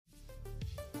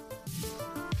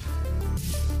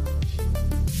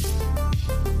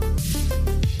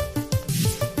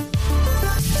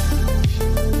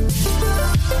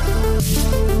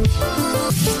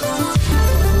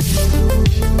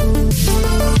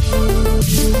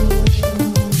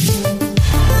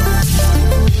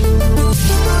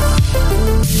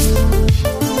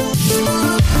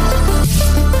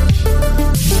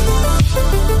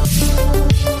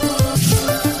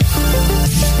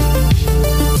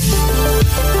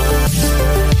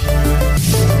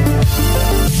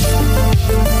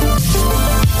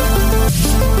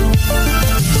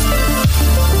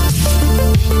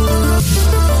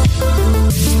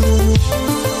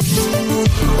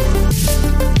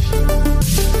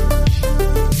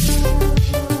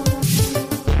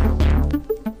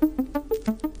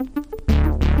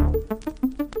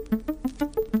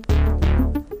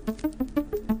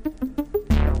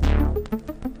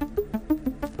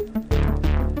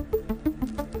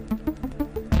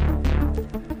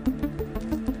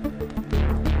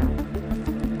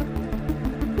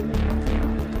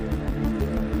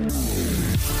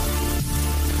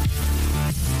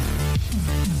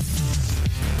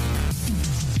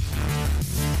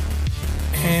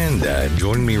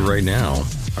Joining me right now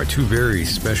are two very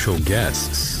special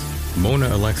guests, Mona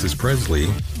Alexis Pressley,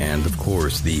 and of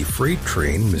course the freight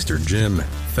train, Mr. Jim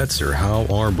Fetzer. How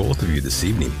are both of you this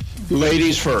evening?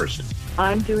 Ladies first.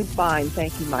 I'm doing fine,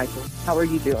 thank you, Michael. How are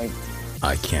you doing?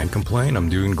 I can't complain. I'm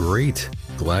doing great.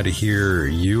 Glad to hear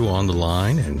you on the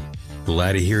line, and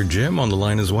glad to hear Jim on the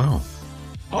line as well.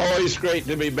 Always great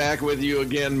to be back with you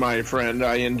again, my friend.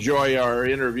 I enjoy our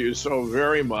interviews so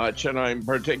very much, and I'm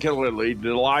particularly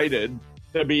delighted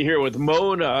to be here with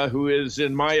Mona, who is,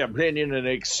 in my opinion, an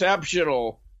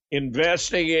exceptional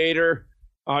investigator.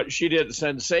 She did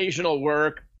sensational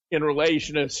work in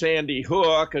relation to Sandy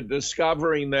Hook and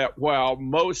discovering that while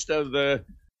most of the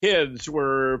kids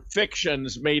were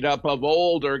fictions made up of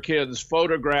older kids'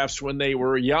 photographs when they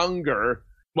were younger,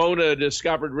 Mona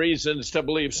discovered reasons to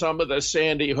believe some of the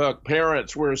Sandy Hook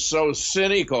parents were so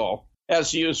cynical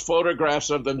as to use photographs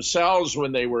of themselves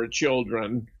when they were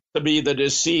children to be the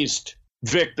deceased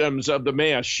victims of the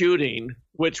mass shooting,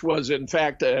 which was in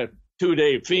fact a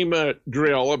 2-day FEMA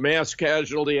drill, a mass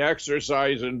casualty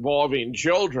exercise involving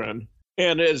children.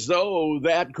 And as though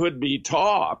that could be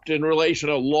topped in relation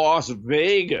to Las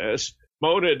Vegas,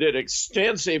 Mona did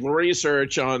extensive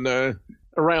research on the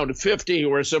around 50 who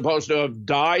were supposed to have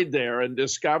died there and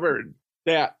discovered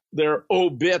that their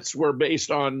obits were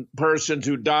based on persons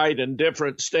who died in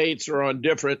different states or on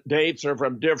different dates or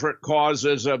from different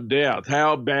causes of death.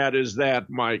 How bad is that,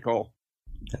 Michael?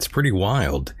 That's pretty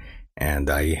wild. And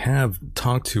I have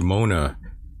talked to Mona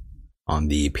on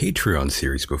the Patreon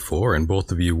series before, and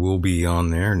both of you will be on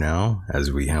there now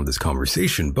as we have this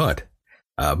conversation. But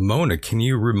Mona, can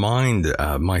you remind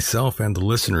myself and the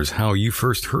listeners how you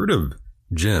first heard of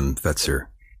Jim Fetzer?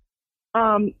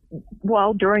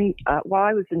 Well, while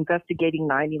I was investigating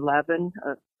 9/11,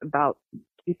 about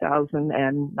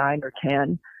 2009 or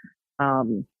 10,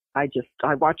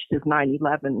 I watched his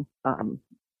 9/11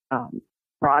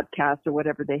 broadcast or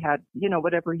whatever they had,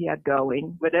 whatever he had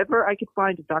going, whatever I could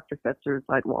find of Dr. Fetzer's,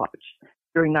 I'd watch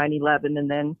during 9/11, and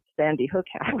then Sandy Hook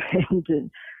happened, and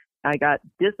I got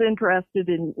disinterested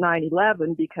in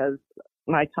 9/11 because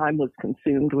my time was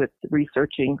consumed with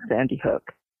researching Sandy Hook.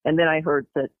 And then I heard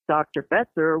that Dr.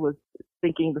 Fetzer was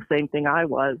thinking the same thing I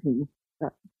was, and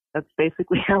that's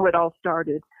basically how it all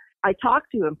started. I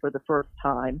talked to him for the first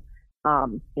time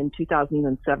in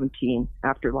 2017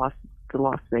 after the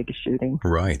Las Vegas shooting.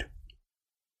 Right.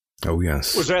 Oh,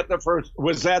 yes. Was that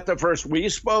the first we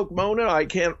spoke, Mona? I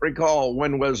can't recall.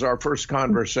 When was our first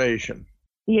conversation?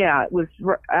 Yeah, it was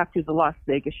after the Las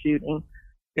Vegas shooting.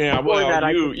 Yeah,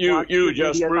 well, you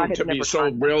just proved to be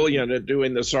so brilliant at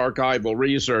doing this archival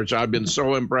research. I've been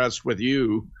so impressed with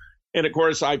you. And, of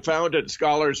course, I founded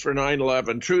Scholars for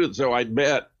 9/11 Truth, so I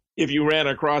bet if you ran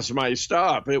across my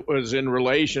stuff, it was in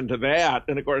relation to that.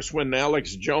 And, of course, when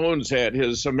Alex Jones had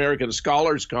his American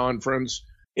Scholars Conference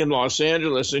in Los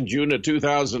Angeles in June of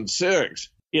 2006,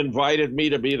 he invited me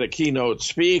to be the keynote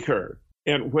speaker.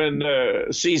 And when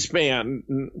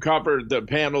C-SPAN covered the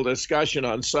panel discussion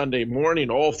on Sunday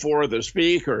morning, all four of the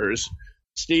speakers,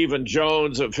 Stephen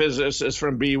Jones, a physicist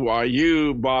from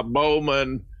BYU, Bob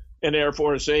Bowman, an Air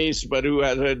Force ace, but who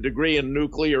has a degree in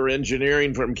nuclear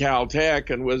engineering from Caltech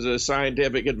and was a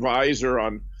scientific advisor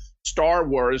on Star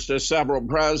Wars to several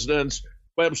presidents,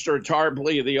 Webster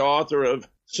Tarpley, the author of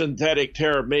Synthetic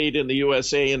Terror Made in the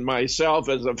USA, and myself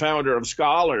as the founder of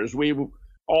Scholars.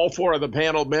 All four of the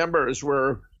panel members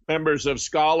were members of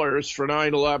Scholars for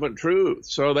 9/11 Truth.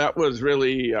 So that was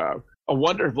really a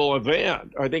wonderful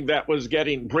event. I think that was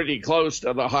getting pretty close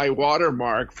to the high water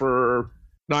mark for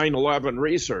 9/11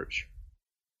 research.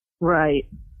 Right.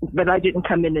 But I didn't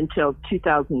come in until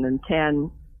 2010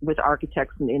 with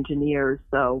architects and engineers.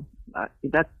 So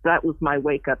That was my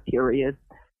wake up period.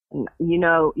 And you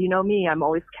know me, I'm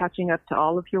always catching up to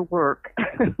all of your work.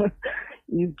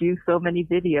 You do so many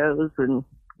videos, and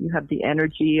you have the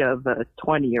energy of a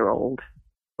 20-year-old.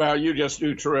 Well, you just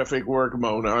do terrific work,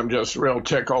 Mona. I'm just real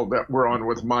tickled that we're on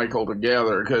with Michael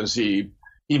together, because he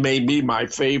made me my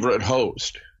favorite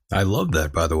host. I love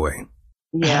that, by the way.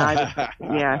 Yeah,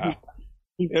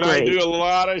 he's and great. I do a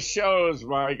lot of shows,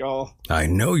 Michael. I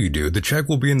know you do. The check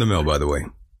will be in the mail, by the way.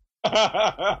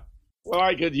 Well,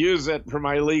 I could use it for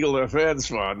my legal defense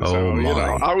fund. Oh, so, my.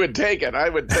 I would take it.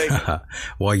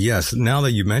 Well, yes. Now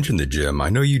that you mentioned it, Jim, I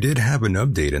know you did have an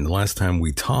update, and the last time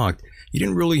we talked, you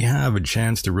didn't really have a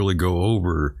chance to really go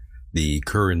over the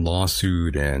current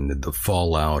lawsuit and the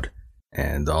fallout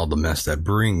and all the mess that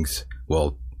brings.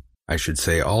 Well, I should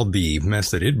say all the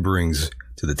mess that it brings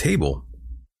to the table.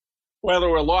 Well, there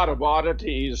were a lot of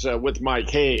oddities with my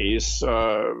case.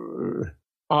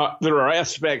 There are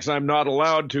aspects I'm not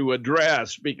allowed to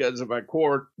address because of a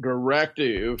court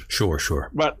directive. Sure.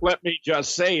 But let me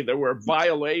just say there were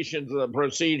violations of the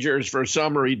procedures for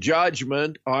summary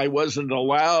judgment. I wasn't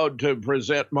allowed to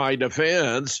present my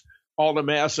defense. All the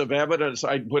massive evidence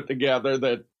I'd put together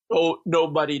that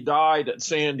nobody died at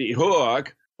Sandy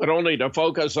Hook, but only to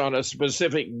focus on a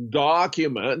specific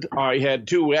document. I had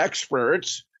two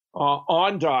experts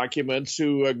on documents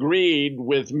who agreed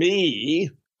with me.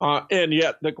 And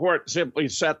yet the court simply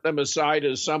set them aside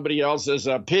as somebody else's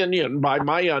opinion. By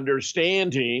my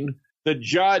understanding, the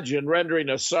judge, in rendering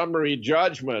a summary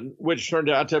judgment, which turned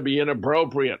out to be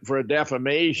inappropriate for a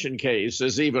defamation case,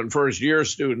 as even first-year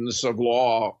students of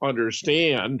law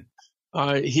understand,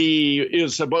 he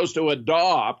is supposed to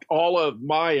adopt all of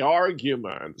my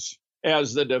arguments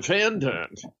as the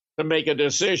defendant to make a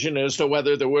decision as to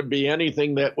whether there would be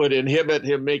anything that would inhibit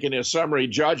him making a summary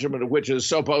judgment, which is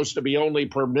supposed to be only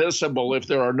permissible if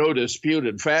there are no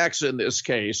disputed facts in this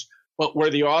case, but where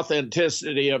the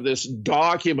authenticity of this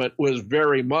document was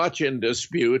very much in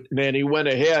dispute. And then he went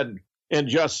ahead and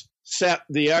just set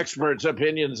the experts'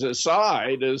 opinions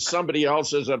aside as somebody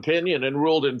else's opinion and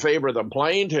ruled in favor of the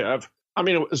plaintiff. I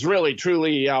mean, it was really,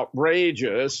 truly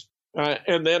outrageous.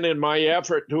 And then in my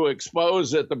effort to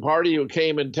expose it, the party who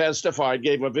came and testified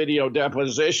gave a video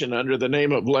deposition under the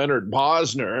name of Leonard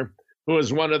Posner, who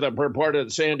is one of the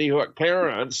purported Sandy Hook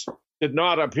parents, did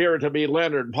not appear to be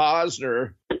Leonard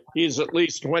Posner. He's at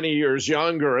least 20 years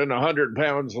younger and 100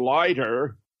 pounds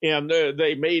lighter. And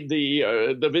they made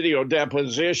the video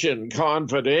deposition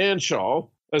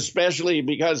confidential, especially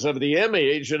because of the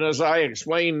image. And as I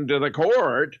explained to the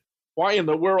court, why in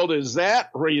the world is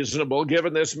that reasonable,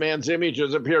 given this man's image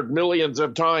has appeared millions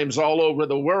of times all over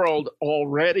the world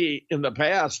already in the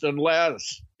past,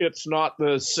 unless it's not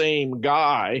the same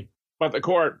guy? But the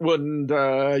court wouldn't,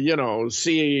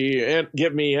 see and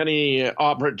give me any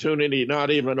opportunity,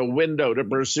 not even a window to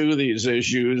pursue these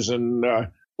issues, and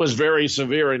was very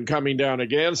severe in coming down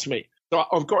against me. So,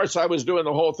 of course, I was doing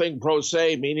the whole thing pro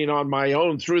se, meaning on my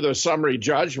own through the summary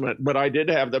judgment, but I did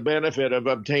have the benefit of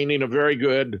obtaining a very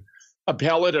good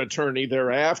appellate attorney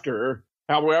thereafter.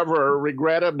 However,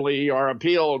 regrettably, our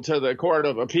appeal to the Court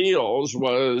of Appeals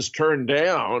was turned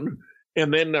down,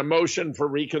 and then a motion for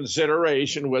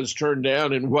reconsideration was turned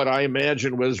down in what I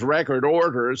imagine was record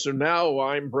order. So now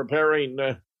I'm preparing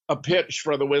a pitch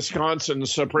for the Wisconsin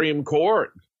Supreme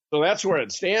Court. So that's where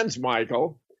it stands,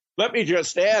 Michael. Let me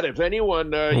just add, if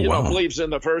anyone believes in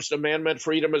the First Amendment,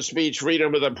 freedom of speech,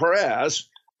 freedom of the press,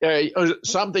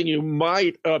 something you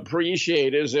might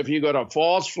appreciate is if you go to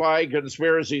False Flag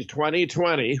Conspiracies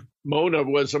 2020, Mona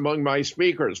was among my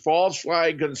speakers,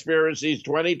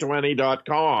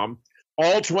 falseflagconspiracies2020.com,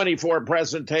 all 24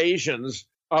 presentations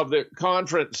of the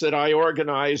conference that I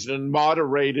organized and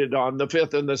moderated on the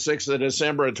 5th and the 6th of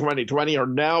December of 2020 are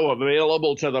now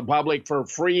available to the public for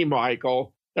free,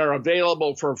 Michael. They're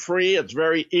available for free. It's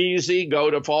very easy. Go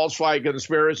to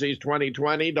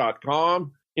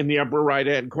falseflagconspiracies2020.com. In the upper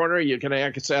right-hand corner, you can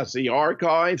access the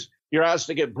archives. You're asked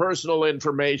to get personal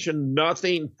information,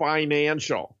 nothing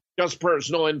financial, just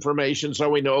personal information so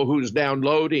we know who's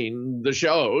downloading the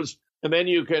shows. And then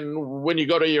you can, when you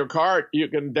go to your cart, you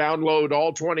can download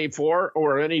all 24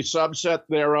 or any subset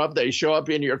thereof. They show up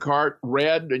in your cart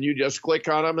red, and you just click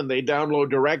on them, and they download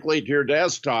directly to your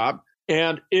desktop.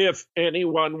 And if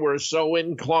anyone were so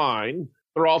inclined,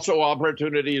 there are also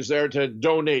opportunities there to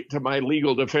donate to my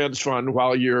legal defense fund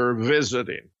while you're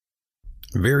visiting.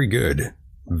 Very good.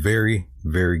 Very,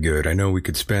 very good. I know we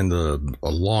could spend a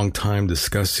long time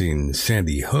discussing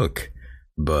Sandy Hook,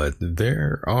 but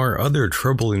there are other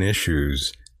troubling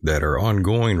issues that are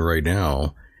ongoing right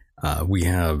now. We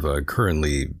have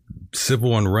currently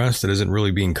civil unrest that isn't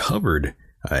really being covered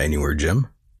anywhere, Jim.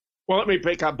 Well, let me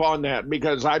pick up on that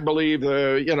because I believe,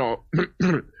 the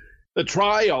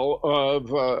trial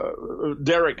of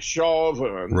Derek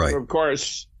Chauvin, Right. of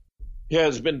course,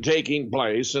 has been taking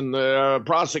place, and the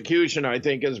prosecution, I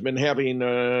think, has been having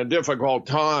a difficult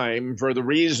time for the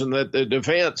reason that the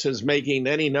defense is making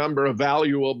any number of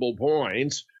valuable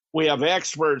points. We have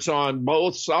experts on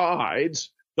both sides,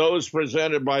 those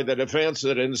presented by the defense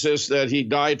that insist that he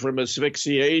died from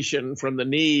asphyxiation from the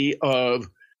knee of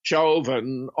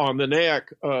Chauvin on the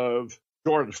neck of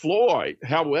George Floyd.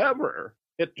 However,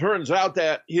 it turns out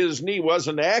that his knee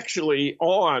wasn't actually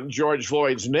on George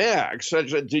Floyd's neck,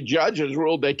 such that the judges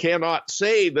ruled they cannot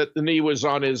say that the knee was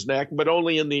on his neck, but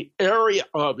only in the area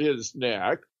of his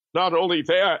neck. Not only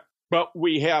that, but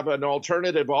we have an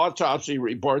alternative autopsy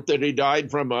report that he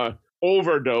died from an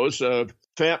overdose of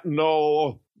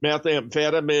fentanyl,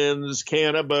 methamphetamines,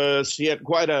 cannabis. He had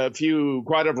quite a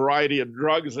variety of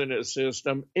drugs in his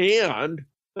system, and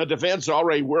the defense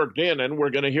already worked in, and we're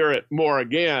going to hear it more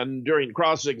again during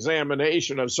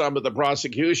cross-examination of some of the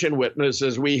prosecution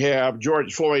witnesses. We have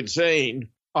George Floyd saying,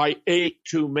 "I ate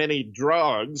too many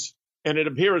drugs." And it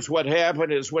appears what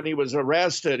happened is when he was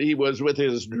arrested, he was with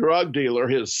his drug dealer,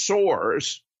 his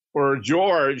source, where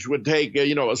George would take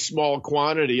a small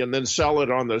quantity and then sell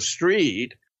it on the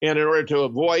street. And in order to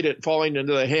avoid it falling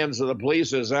into the hands of the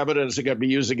police as evidence that could be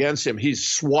used against him, he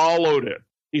swallowed it.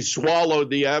 He swallowed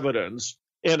the evidence.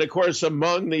 And, of course,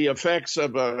 among the effects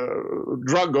of a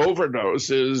drug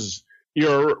overdose is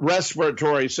your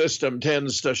respiratory system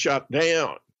tends to shut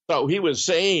down. So he was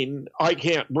saying, I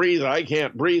can't breathe,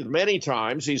 many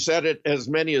times. He said it as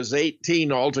many as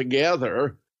 18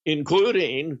 altogether,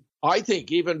 including, I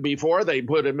think, even before they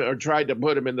put him or tried to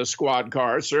put him in the squad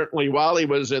car, certainly while he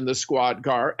was in the squad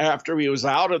car, after he was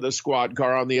out of the squad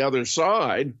car on the other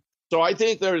side. So I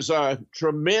think there's a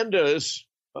tremendous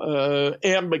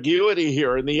ambiguity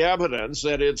here in the evidence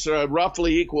that it's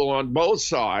roughly equal on both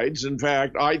sides. In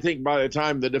fact, I think by the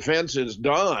time the defense is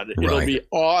done, it'll be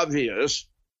obvious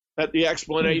that the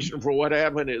explanation for what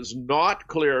happened is not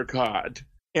clear-cut.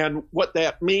 And what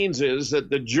that means is that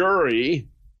the jury,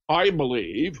 I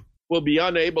believe, will be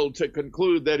unable to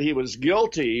conclude that he was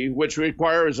guilty, which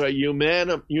requires a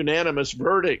unanimous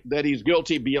verdict that he's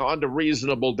guilty beyond a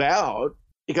reasonable doubt.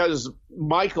 Because,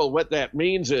 Michael, what that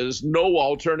means is no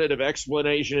alternative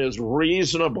explanation is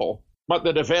reasonable. But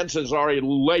the defense is already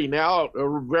laying out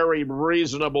a very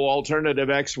reasonable alternative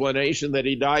explanation that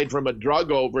he died from a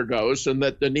drug overdose and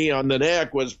that the knee on the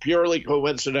neck was purely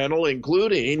coincidental,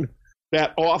 including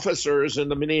that officers in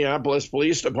the Minneapolis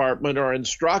Police Department are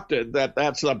instructed that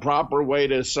that's the proper way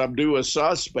to subdue a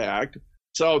suspect.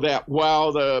 So that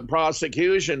while the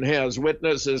prosecution has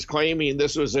witnesses claiming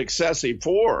this was excessive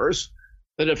force,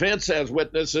 the defense has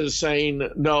witnesses saying,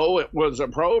 no, it was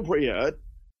appropriate.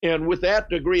 And with that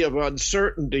degree of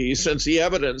uncertainty, since the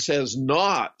evidence has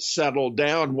not settled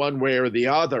down one way or the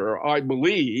other, I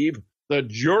believe the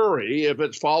jury, if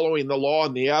it's following the law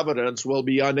and the evidence, will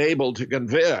be unable to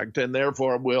convict and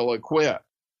therefore will acquit.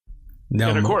 Now,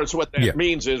 and of course, what that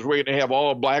means is we're going to have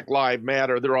all Black Lives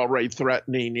Matter. They're already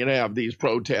threatening, have these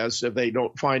protests if they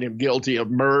don't find him guilty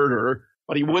of murder.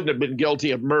 But he wouldn't have been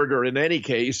guilty of murder in any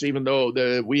case, even though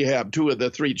we have 2 of the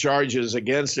 3 charges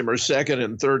against him are second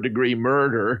and third degree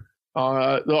murder.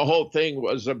 The whole thing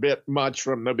was a bit much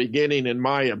from the beginning, in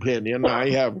my opinion. I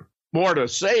have more to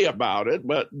say about it,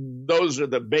 but those are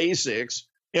the basics.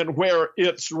 And where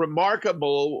it's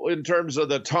remarkable in terms of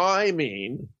the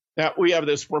timing that we have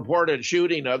this purported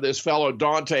shooting of this fellow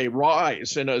Dante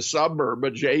Rice in a suburb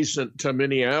adjacent to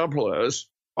Minneapolis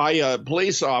by a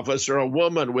police officer, a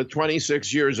woman with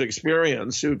 26 years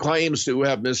experience who claims to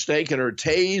have mistaken her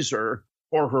taser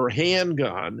for her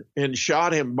handgun and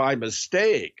shot him by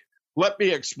mistake. Let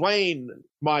me explain,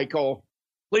 Michael.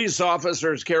 Police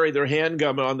officers carry their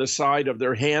handgun on the side of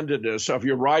their handedness. So if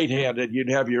you're right-handed, you'd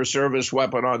have your service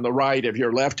weapon on the right. If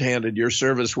you're left-handed, your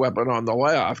service weapon on the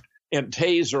left, and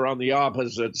taser on the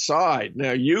opposite side.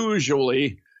 Now,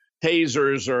 usually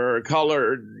tasers are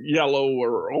colored yellow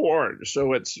or orange,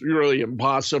 so it's really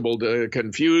impossible to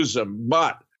confuse them.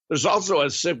 But there's also a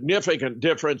significant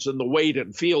difference in the weight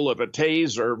and feel of a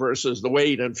taser versus the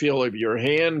weight and feel of your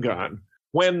handgun.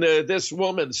 When this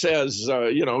woman says,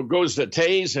 goes to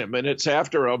tase him, and it's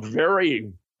after a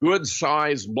very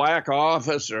good-sized black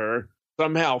officer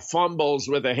somehow fumbles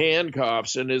with the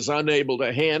handcuffs and is unable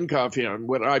to handcuff him,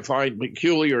 what I find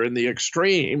peculiar in the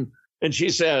extreme, and she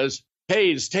says,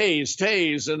 tase, tase,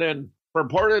 tase, and then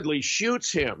purportedly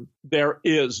shoots him, there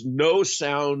is no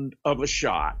sound of a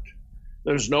shot.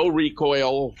 There's no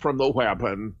recoil from the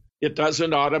weapon. It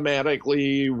doesn't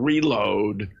automatically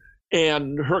reload.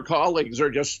 And her colleagues are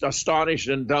just astonished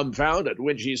and dumbfounded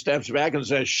when she steps back and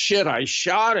says, shit, I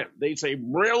shot him. They say,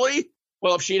 really?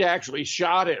 Well, if she'd actually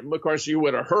shot him, of course, you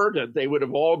would have heard it. They would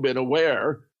have all been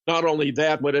aware. Not only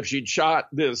that, but if she'd shot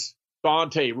this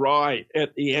Dante right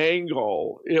at the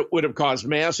angle, it would have caused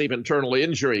massive internal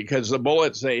injury because the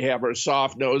bullets they have are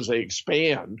soft nose, they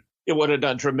expand. It would have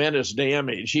done tremendous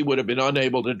damage. He would have been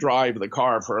unable to drive the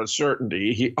car for a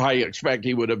certainty. I expect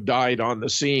he would have died on the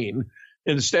scene.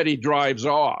 Instead, he drives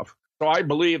off. So I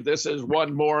believe this is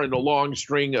one more in a long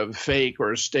string of fake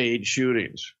or staged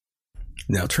shootings.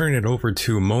 Now, turning it over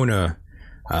to Mona,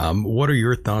 what are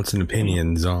your thoughts and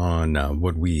opinions on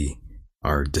what we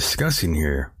are discussing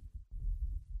here?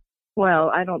 Well,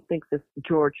 I don't think this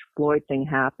George Floyd thing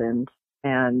happened.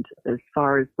 And as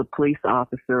far as the police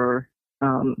officer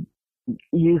pulling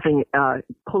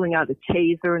out a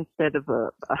taser instead of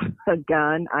a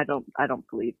gun, I don't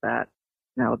believe that.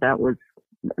 No,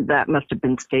 that must have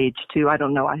been staged too. I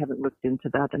don't know. I haven't looked into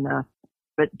that enough.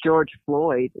 But George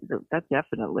Floyd, that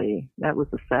was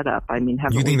a setup. I mean,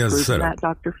 haven't we proven that,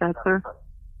 Dr. Fetzer?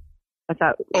 I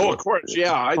thought. Oh, of course,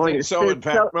 yeah, I think so. In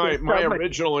fact, my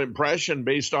original impression,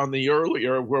 based on the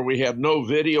earlier, where we have no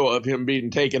video of him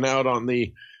being taken out on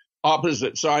the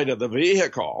opposite side of the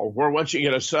vehicle, where once you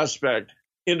get a suspect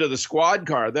into the squad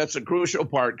car, that's a crucial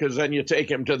part because then you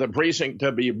take him to the precinct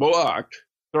to be booked.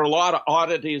 There are a lot of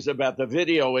oddities about the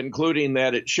video, including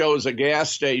that it shows a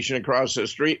gas station across the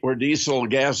street where diesel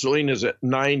gasoline is at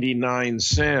 99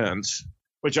 cents,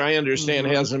 which I understand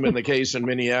hasn't been the case in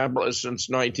Minneapolis since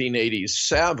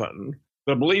 1987.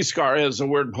 The police car has the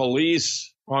word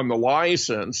police on the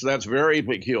license. That's very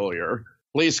peculiar.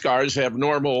 Police cars have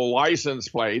normal license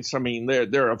plates. I mean,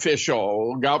 they're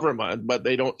official government, but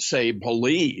they don't say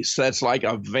police. That's like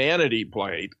a vanity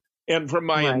plate. And from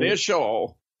my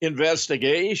initial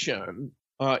investigation,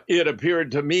 it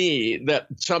appeared to me that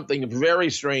something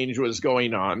very strange was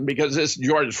going on because this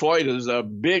George Floyd is a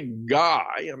big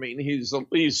guy. I mean, he's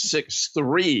at least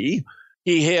 6'3".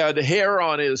 He had hair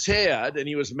on his head and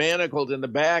he was manacled in the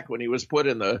back when he was put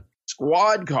in the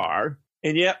squad car.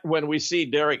 And yet when we see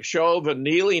Derek Chauvin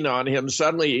kneeling on him,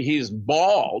 suddenly he's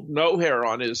bald, no hair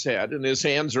on his head, and his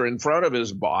hands are in front of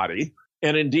his body.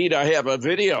 And indeed, I have a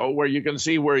video where you can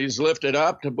see where he's lifted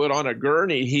up to put on a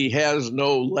gurney. He has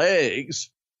no legs,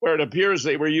 where it appears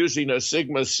they were using a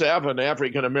Sigma 7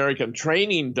 African-American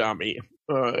training dummy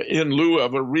in lieu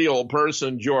of a real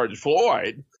person, George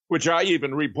Floyd, which I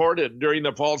even reported during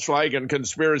the False Flag and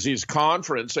Conspiracies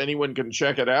conference. Anyone can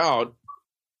check it out.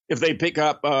 If they pick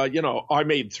up, I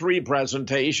made 3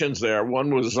 presentations there.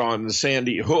 One was on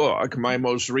Sandy Hook, my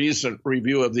most recent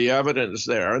review of the evidence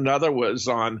there. Another was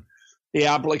on the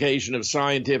application of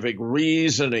scientific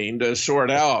reasoning to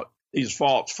sort out these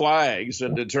false flags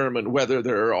and determine whether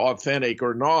they're authentic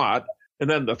or not. And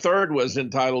then the third was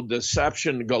entitled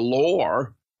Deception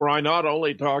Galore, where I not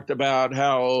only talked about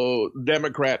how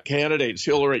Democrat candidates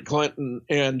Hillary Clinton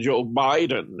and Joe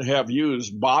Biden have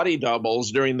used body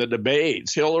doubles during the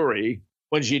debates. Hillary,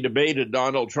 when she debated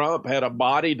Donald Trump, had a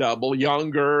body double,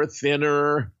 younger,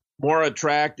 thinner, more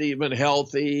attractive and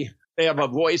healthy. They have a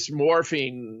voice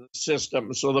morphing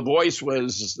system, so the voice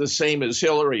was the same as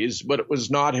Hillary's, but it was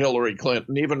not Hillary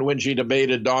Clinton. Even when she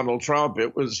debated Donald Trump,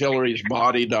 it was Hillary's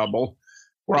body double,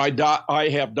 where I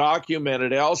have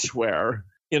documented elsewhere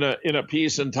in a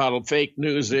piece entitled Fake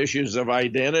News Issues of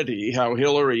Identity, how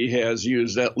Hillary has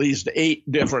used at least 8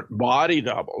 different body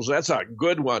doubles. That's a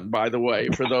good one, by the way,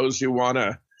 for those who want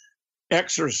to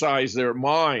exercise their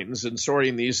minds in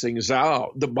sorting these things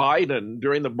out. During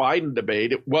the Biden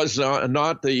debate, it was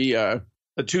not the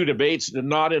 2 debates did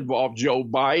not involve Joe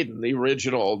Biden,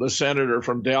 the senator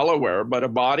from Delaware, but a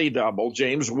body double.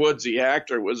 James Woods, the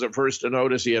actor, was the first to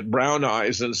notice he had brown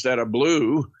eyes instead of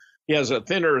blue. He has a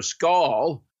thinner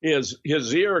skull. His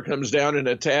ear comes down and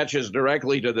attaches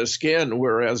directly to the skin,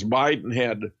 whereas Biden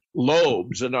had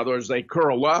lobes. In other words, they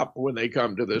curl up when they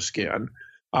come to the skin.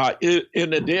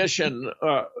 In addition,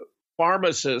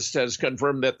 pharmacist has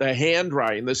confirmed that the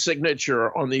handwriting, the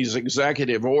signature on these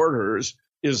executive orders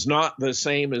is not the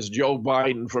same as Joe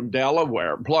Biden from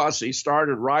Delaware. Plus, he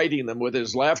started writing them with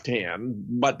his left hand,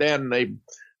 but then they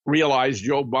realized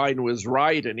Joe Biden was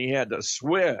right and he had to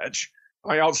switch.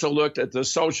 I also looked at the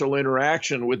social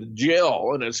interaction with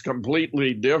Jill, and it's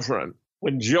completely different.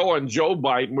 When Jill and Joe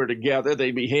Biden were together,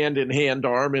 they'd be hand in hand,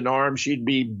 arm in arm. She'd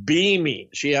be beaming.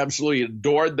 She absolutely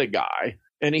adored the guy.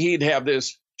 And he'd have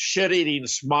this shit-eating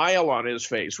smile on his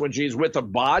face. When she's with a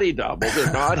body double,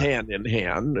 they're not hand in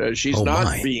hand. She's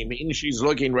not beaming. She's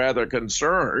looking rather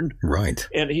concerned. Right.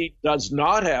 And he does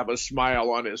not have a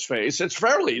smile on his face. It's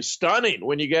fairly stunning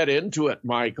when you get into it,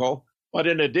 Michael. But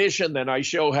in addition, then I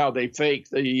show how they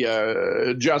faked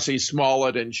the Jussie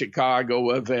Smollett in Chicago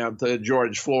event, the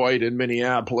George Floyd in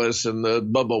Minneapolis, and the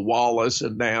Bubba Wallace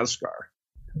in NASCAR.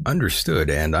 Understood.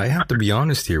 And I have to be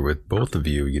honest here with both of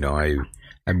you. You know,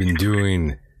 I've been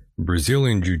doing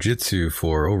Brazilian Jiu-Jitsu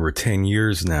for over 10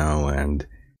 years now. And,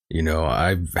 you know,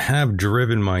 I have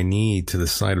driven my knee to the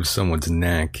side of someone's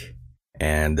neck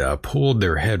and pulled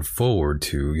their head forward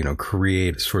to, you know,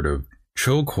 create a sort of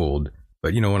chokehold.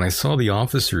 But, you know, when I saw the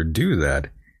officer do that,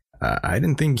 I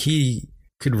didn't think he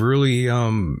could really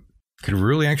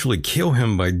actually kill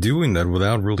him by doing that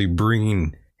without really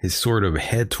bringing his sort of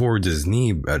head towards his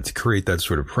knee to create that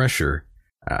sort of pressure.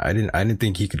 I didn't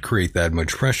think he could create that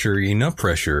much pressure, enough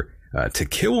pressure to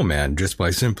kill a man just by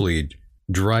simply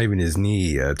driving his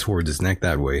knee towards his neck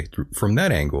that way. From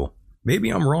that angle,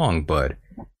 maybe I'm wrong, but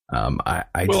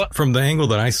from the angle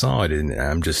that I saw it, and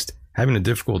I'm just having a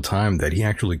difficult time that he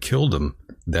actually killed him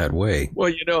that way. Well,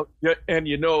 you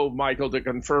know, Michael, to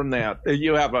confirm that,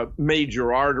 you have a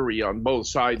major artery on both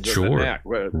sides of the neck,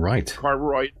 right?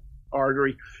 Carotid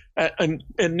artery, and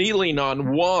kneeling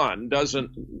on one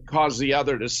doesn't cause the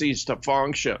other to cease to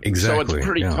function. Exactly. So it's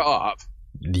pretty tough.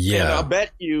 Yeah. And I'll bet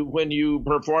you when you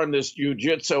perform this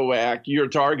jiu-jitsu act, your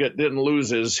target didn't lose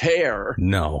his hair.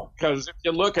 No. Because if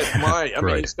you look at I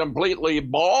mean, he's completely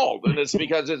bald, and it's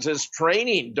because it's his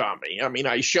training dummy. I mean,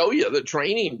 I show you the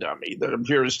training dummy that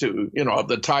appears to, you know, of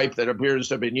the type that appears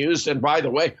to have been used. And by the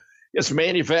way, it's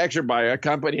manufactured by a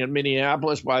company in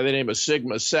Minneapolis by the name of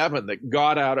Sigma 7 that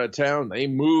got out of town. They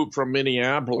moved from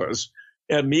Minneapolis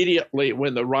immediately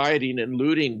when the rioting and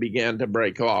looting began to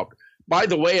break off. By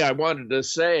the way, I wanted to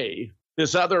say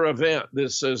this other event,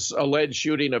 this is alleged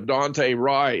shooting of Dante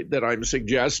Wright that I'm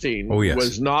suggesting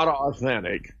was not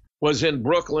authentic, was in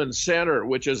Brooklyn Center,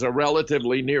 which is a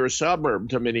relatively near suburb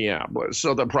to Minneapolis.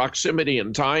 So the proximity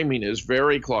and timing is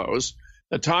very close.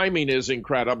 The timing is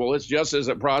incredible. It's just as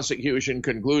the prosecution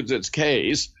concludes its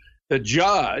case. The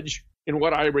judge, in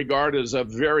what I regard as a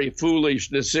very foolish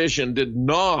decision, did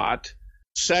not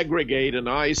segregate and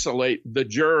isolate the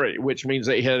jury, which means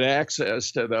they had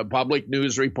access to the public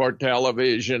news report,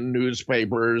 television,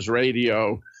 newspapers,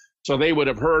 radio. So they would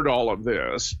have heard all of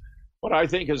this. What I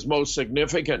think is most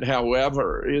significant,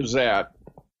 however, is that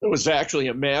there was actually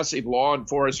a massive law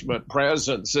enforcement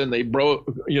presence, and they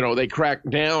cracked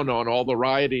down on all the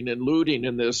rioting and looting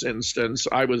in this instance.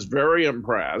 I was very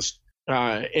impressed.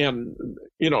 And,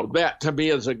 you know, that to me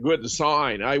is a good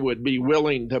sign. I would be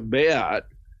willing to bet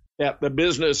that the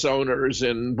business owners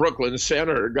in Brooklyn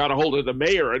Center got a hold of the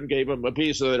mayor and gave him a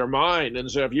piece of their mind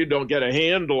and said, if you don't get a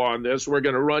handle on this, we're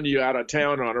going to run you out of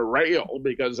town on a rail,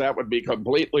 because that would be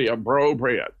completely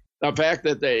appropriate. The fact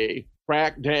that they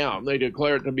cracked down, they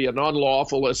declared it to be an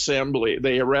unlawful assembly.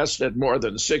 They arrested more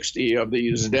than 60 of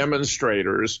these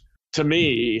demonstrators. To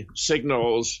me,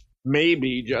 signals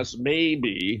maybe, just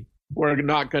maybe, we're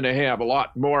not going to have a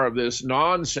lot more of this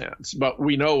nonsense. But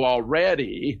we know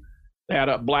already that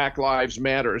a Black Lives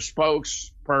Matter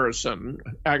spokesperson,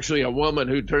 actually a woman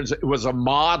who was a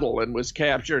model and was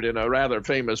captured in a rather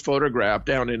famous photograph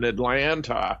down in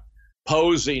Atlanta,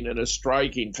 posing in a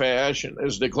striking fashion,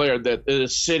 has declared that the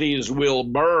cities will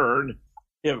burn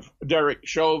if Derek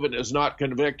Chauvin is not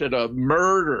convicted of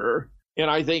murder. And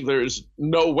I think there's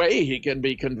no way he can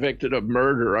be convicted of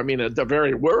murder. I mean, at the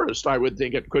very worst, I would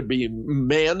think it could be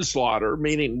manslaughter,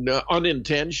 meaning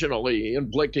unintentionally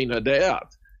inflicting a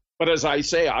death. But as I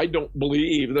say, I don't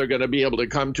believe they're going to be able to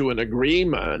come to an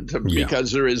agreement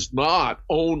because there is not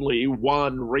only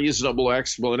one reasonable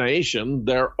explanation.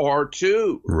 There are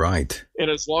two. Right. And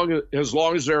as long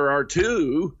as there are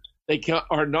two, they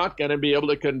are not going to be able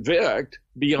to convict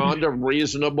beyond a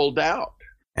reasonable doubt.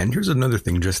 And here's another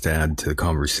thing just to add to the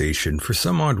conversation. For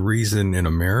some odd reason in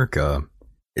America,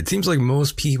 it seems like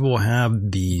most people have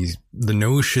the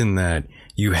notion that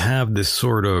you have this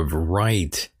sort of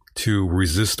right to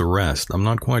resist arrest. I'm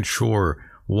not quite sure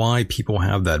why people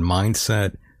have that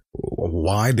mindset,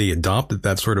 why they adopted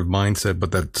that sort of mindset,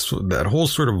 but that whole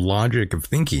sort of logic of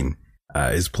thinking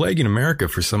is plaguing America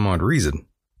for some odd reason.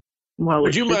 Well,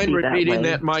 would you mind repeating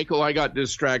that, Michael? I got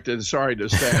distracted. Sorry to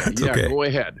say. Yeah, okay. Go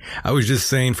ahead. I was just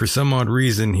saying, for some odd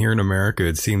reason here in America,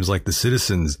 it seems like the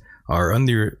citizens are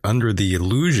under the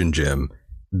illusion, Jim,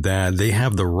 that they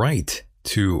have the right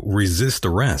to resist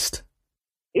arrest.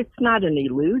 It's not an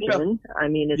illusion. Yeah. I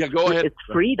mean, go ahead. It's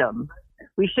freedom.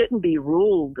 We shouldn't be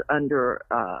ruled under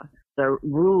the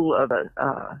rule of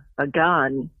a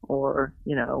gun or,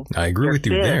 you know. I agree with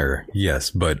you there.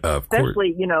 Yes, but of course.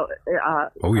 Especially, you know,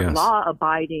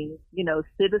 law-abiding, you know,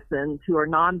 citizens who are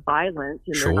nonviolent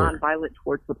and they're nonviolent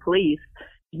towards the police.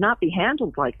 not be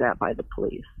handled like that by the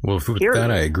police. Well, with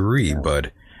that I agree,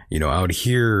 but, out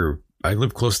here, I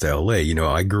live close to LA.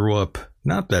 I grew up,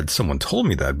 not that someone told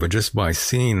me that, but just by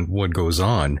seeing what goes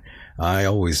on, I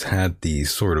always had the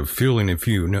sort of feeling if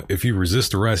you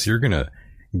resist arrest, you're going to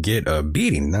get a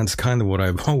beating. That's kind of what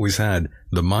I've always had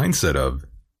the mindset of.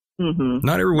 Mm-hmm.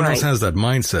 Not everyone else has that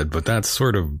mindset, but that's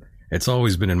sort of, it's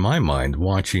always been in my mind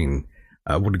watching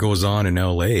what goes on in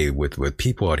LA with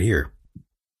people out here.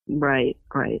 Right.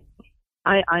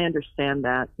 I understand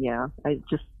that. Yeah. I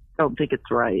just don't think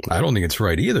it's right. I don't think it's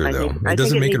right either, though. It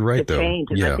doesn't make it right, though.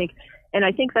 Yeah.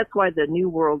 I think that's why the New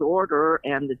World Order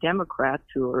and the Democrats,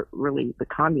 who are really the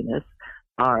communists,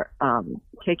 are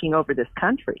taking over this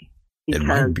country.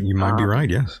 Because, you might be right,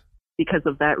 yes. Because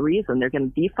of that reason, they're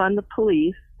going to defund the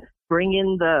police, bring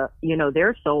in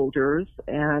their soldiers,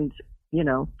 and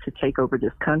to take over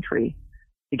this country,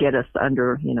 to get us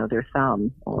under their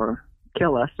thumb or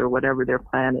kill us or whatever their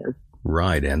plan is.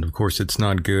 Right, and of course it's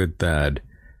not good that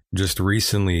just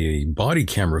recently body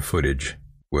camera footage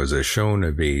was shown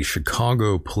of a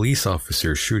Chicago police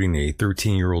officer shooting a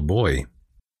 13-year-old boy.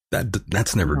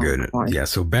 That's never good. Boy. Yeah,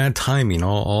 so bad timing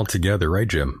all together, right,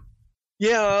 Jim?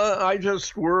 Yeah, I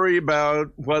just worry about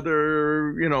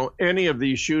whether, any of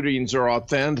these shootings are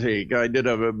authentic. I did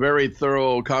a very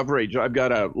thorough coverage. I've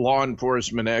got a law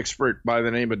enforcement expert by the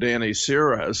name of Danny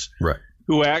Siras, right,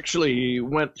 who actually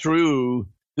went through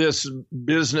this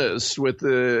business with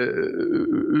in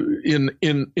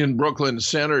Brooklyn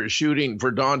Center shooting for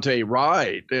Dante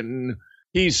Wright, and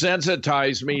he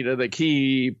sensitized me to the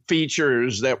key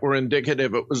features that were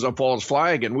indicative it was a false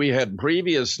flag. And we had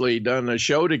previously done a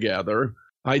show together,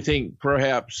 I think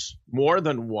perhaps more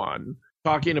than one,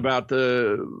 talking about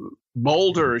the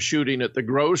Boulder shooting at the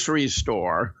grocery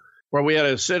store, where we had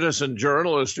a citizen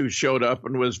journalist who showed up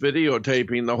and was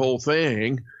videotaping the whole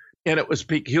thing. And it was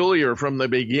peculiar from the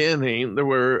beginning. There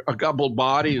were a couple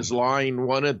bodies lying,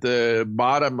 one at the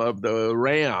bottom of the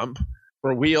ramp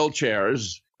for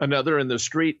wheelchairs, another in the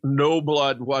street, no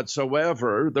blood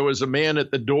whatsoever. There was a man at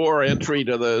the door entry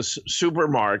to the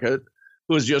supermarket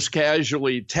who was just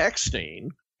casually texting.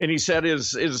 And he said,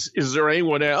 is there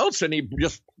anyone else? And he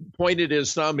just pointed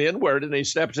his thumb inward, and he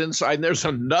steps inside, and there's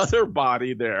another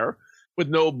body there with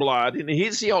no blood. And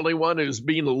he's the only one who's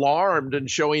being alarmed and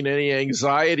showing any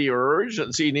anxiety or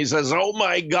urgency. And he says, oh,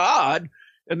 my God.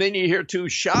 And then you hear two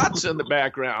shots in the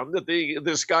background that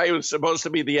this guy who's supposed to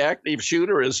be the active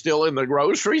shooter is still in the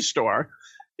grocery store,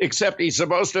 except he's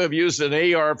supposed to have used an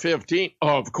AR-15,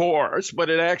 of course, but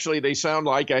they sound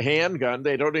like a handgun.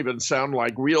 They don't even sound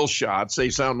like real shots. They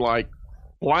sound like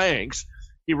blanks.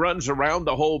 He runs around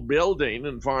the whole building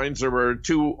and finds there were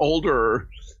two older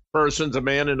persons, a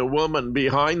man and a woman,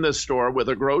 behind the store with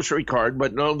a grocery cart,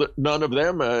 but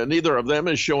neither of them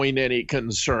is showing any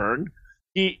concern.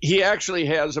 He actually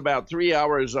has about 3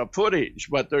 hours of footage,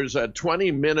 but there's a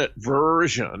 20-minute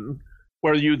version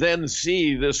where you then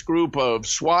see this group of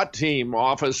SWAT team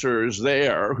officers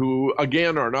there who,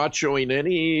 again, are not showing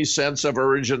any sense of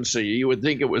urgency. You would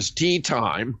think it was tea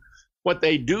time. What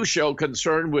they do show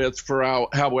concern with,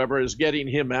 however, is getting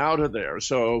him out of there.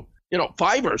 So,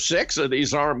 5 or 6 of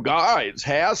these armed guys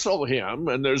hassle him,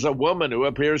 and there's a woman who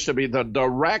appears to be the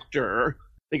director,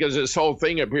 because this whole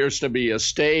thing appears to be a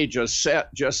stage, a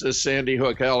set, just as Sandy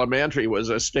Hook Elementary was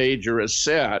a stage or a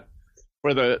set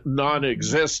for the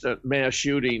non-existent mass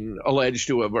shooting alleged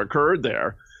to have occurred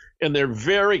there. And they're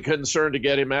very concerned to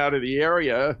get him out of the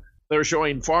area. They're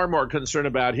showing far more concern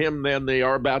about him than they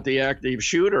are about the active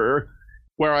shooter,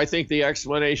 where I think the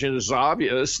explanation is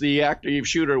obvious. The active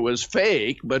shooter was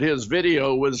fake, but his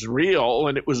video was real,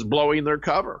 and it was blowing their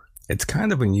cover. It's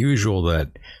kind of unusual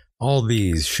that all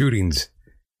these shootings,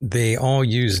 they all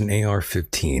use an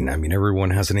AR-15. I mean, everyone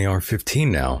has an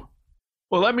AR-15 now.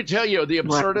 Well, let me tell you the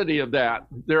absurdity of that.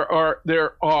 The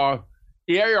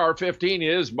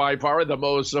AR-15 is by far the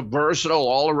most versatile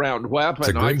all-around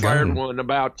weapon. I fired one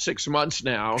about 6 months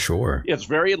now. Sure. It's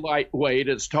very lightweight.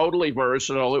 It's totally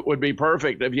versatile. It would be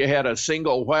perfect if you had a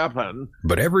single weapon.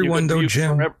 But everyone, though,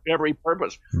 Jim. For every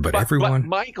purpose. But everyone. But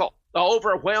Michael, the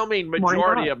overwhelming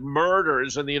majority of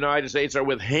murders in the United States are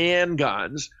with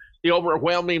handguns. The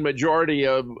overwhelming majority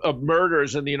of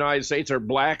murders in the United States are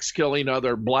blacks killing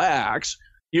other blacks.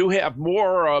 You have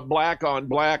more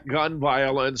black-on-black gun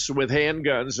violence with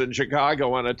handguns in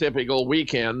Chicago on a typical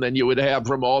weekend than you would have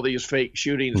from all these fake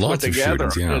shootings put together.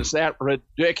 Is that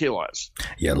ridiculous?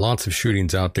 Yeah, lots of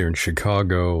shootings out there in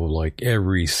Chicago, like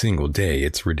every single day.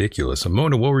 It's ridiculous.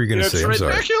 Mona, what were you going to say? It's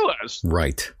ridiculous.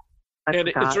 Right. And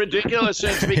it's ridiculous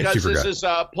because this is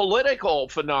a political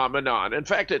phenomenon. In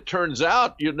fact, it turns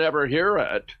out you never hear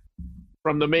it.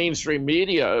 from the mainstream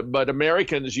media, but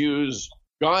Americans use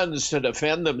guns to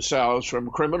defend themselves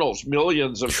from criminals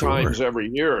millions of times every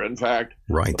year. In fact,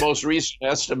 the most recent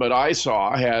estimate I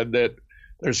saw had that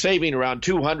they're saving around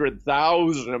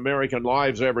 200,000 American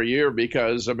lives every year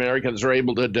because Americans are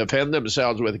able to defend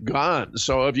themselves with guns.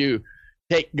 So if you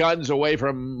take guns away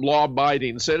from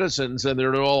law-abiding citizens and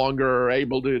they're no longer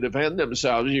able to defend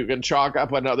themselves, you can chalk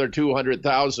up another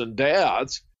 200,000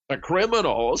 deaths to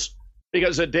criminals,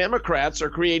 because the Democrats are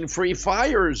creating free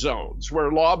fire zones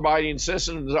where law-abiding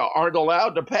citizens aren't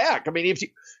allowed to pack. I mean,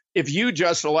 if you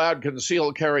just allowed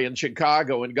concealed carry in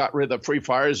Chicago and got rid of free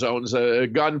fire zones,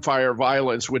 gunfire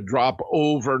violence would drop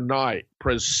overnight,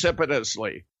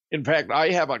 precipitously. In fact,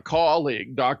 I have a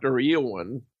colleague, Dr.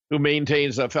 Ewan, who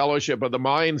maintains a Fellowship of the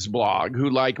Minds blog, who,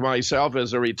 like myself,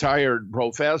 is a retired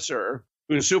professor,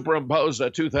 who superimposed a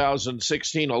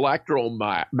 2016 electoral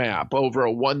map over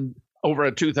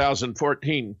a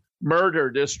 2014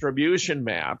 murder distribution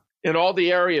map. In all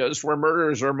the areas where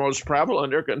murders are most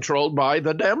prevalent are controlled by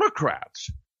the Democrats.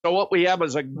 So what we have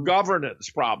is a governance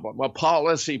problem, a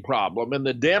policy problem, and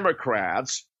the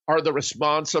Democrats are the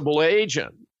responsible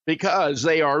agent because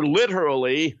they are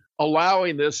literally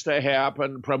allowing this to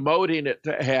happen, promoting it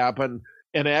to happen,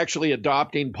 and actually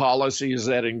adopting policies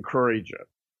that encourage it.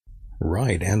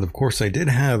 Right. And of course, I did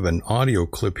have an audio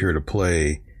clip here to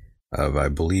play of, I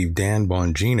believe, Dan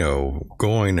Bongino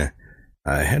going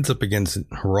heads up against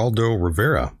Geraldo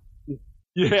Rivera.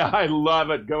 Yeah, I love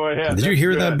it. Go ahead. Did you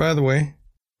hear that, by the way?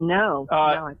 No,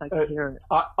 I'd like to hear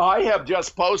it. I have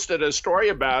just posted a story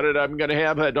about it. I'm going to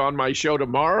have it on my show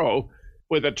tomorrow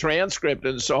with a transcript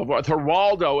and so forth.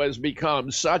 Geraldo has become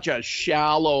such a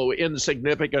shallow,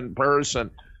 insignificant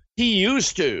person. He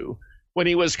used to, when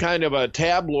he was kind of a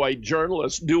tabloid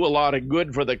journalist, do a lot of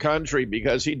good for the country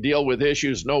because he'd deal with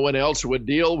issues no one else would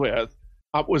deal with.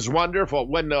 It was wonderful.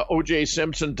 When the O.J.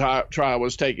 Simpson trial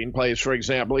was taking place, for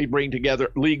example, he'd bring together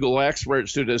legal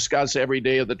experts to discuss every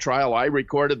day of the trial. I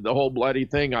recorded the whole bloody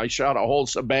thing. I shot a whole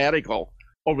sabbatical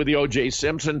over the O.J.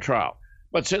 Simpson trial.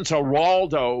 But since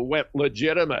Geraldo went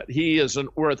legitimate, he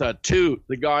isn't worth a toot.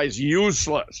 The guy's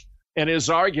useless. And his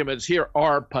arguments here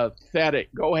are pathetic.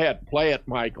 Go ahead, play it,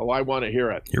 Michael. I want to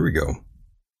hear it. Here we go.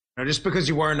 Now, just because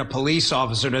you weren't a police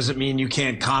officer doesn't mean you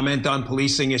can't comment on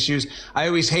policing issues. I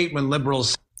always hate when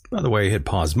liberals... By the way, hit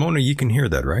pause. Mona, you can hear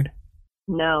that, right?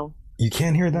 No. You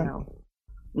can't hear that? No.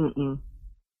 Mm-mm.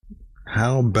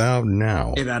 How about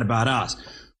now? Say that about us.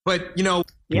 But, you know...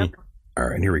 Yep. All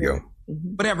right, here we go.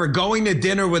 Whatever, going to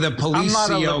dinner with a police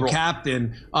CO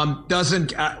captain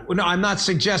doesn't... no, I'm not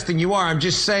suggesting you are. I'm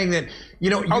just saying that, you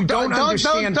know, you don't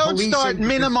understand police... Don't start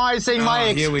minimizing my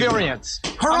experience.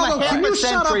 Geraldo, can you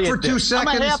shut up for 2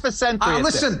 seconds? I'm a half a century.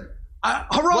 Listen,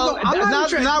 Geraldo,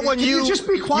 I'm not when you just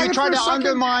be quiet. You try to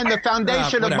undermine the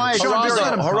foundation of my experience.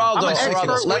 Geraldo, I'm an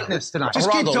expert witness tonight. Just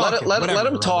keep talking. Let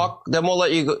him talk. Then we'll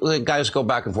let you guys go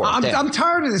back and forth. I'm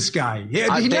tired of this guy.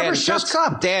 He never shuts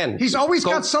up. Dan, he's always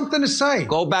got something to say.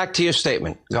 Go back to your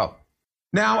statement. Go.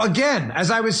 Now, again,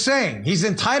 as I was saying, he's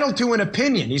entitled to an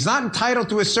opinion. He's not entitled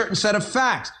to a certain set of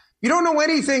facts. You don't know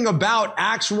anything about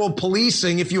actual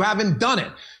policing if you haven't done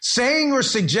it. Saying or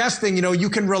suggesting, you know, you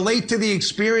can relate to the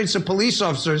experience of police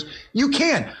officers, you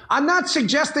can't. I'm not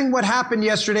suggesting what happened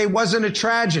yesterday wasn't a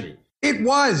tragedy. It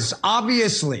was,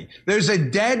 obviously. There's a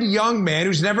dead young man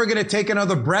who's never going to take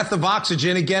another breath of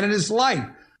oxygen again in his life.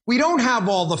 We don't have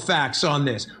all the facts on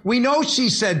this. We know she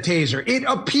said taser. It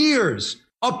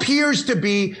appears to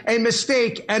be a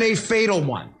mistake and a fatal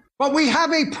one. But we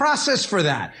have a process for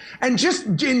that. And just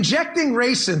injecting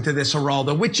race into this,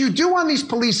 Geraldo, which you do on these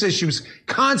police issues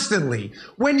constantly,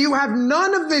 when you have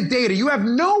none of the data, you have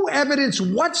no evidence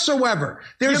whatsoever.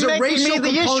 There's a racial component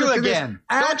to this. You're making me the issue again.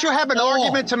 Don't you have an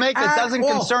argument to make that doesn't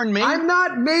concern me? I'm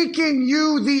not making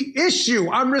you the issue.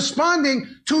 I'm responding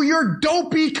to your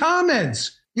dopey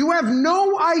comments. You have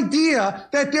no idea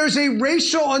that there's a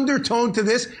racial undertone to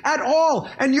this at all.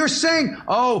 And you're saying,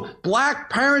 oh, black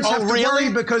parents have to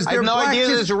worry because they're black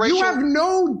kids. You have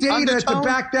no data to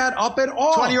back that up at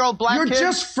all. 20-year-old black kid. You're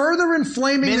just further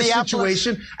inflaming the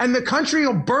situation, and the country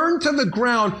will burn to the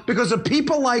ground because of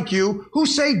people like you who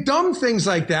say dumb things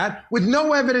like that with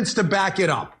no evidence to back it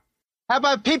up. How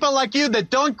about people like you that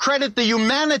don't credit the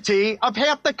humanity of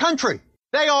half the country?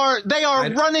 They are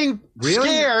running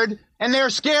scared. And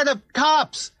they're scared of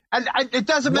cops. And it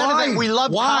doesn't matter that we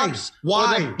love cops, or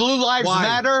that blue lives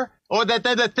matter, or that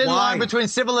they're the thin line between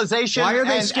civilization and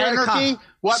anarchy.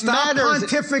 What matters?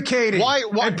 Stop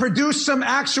pontificating and produce some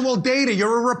actual data.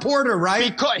 You're a reporter,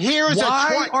 right? Because here's a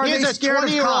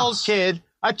 20-year-old kid.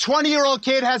 A 20-year-old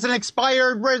kid has an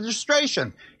expired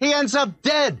registration. He ends up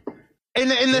dead. in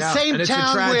the same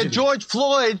town where George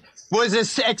Floyd was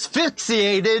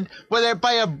asphyxiated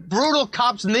by a brutal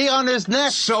cop's knee on his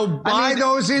neck. So by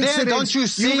those incidents, don't you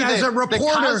see as a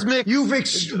reporter,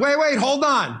 wait, hold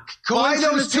on. By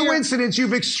those two incidents,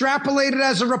 you've extrapolated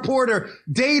as a reporter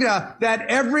data that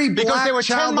every black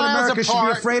child in America should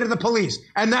be afraid of the police.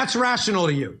 And that's rational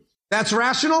to you. That's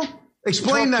rational?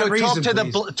 Explain that reason,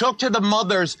 please. Talk to the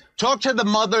mothers. Talk to the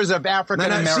mothers of African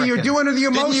Americans. See, you're doing the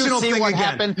emotional thing again.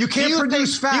 Happened? You can't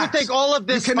produce facts. Do you think all of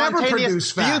this you can never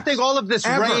produce facts. Do you think all of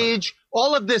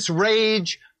this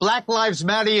rage, Black Lives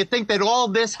Matter, you think that all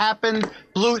this happened,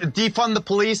 defund the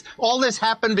police, all this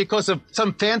happened because of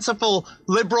some fanciful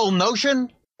liberal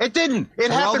notion? It didn't. It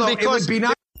happened because...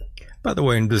 By the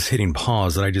way, I'm just hitting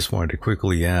pause, and I just wanted to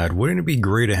quickly add, wouldn't it be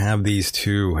great to have these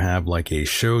two have like a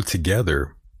show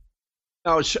together?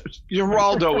 No,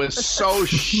 Geraldo is so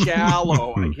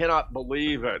shallow. I cannot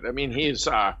believe it. I mean, he's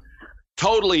a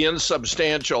totally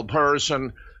insubstantial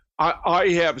person. I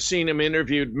have seen him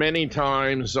interviewed many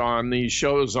times on these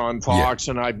shows on Fox,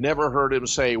 and I've never heard him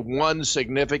say one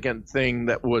significant thing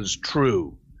that was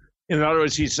true. In other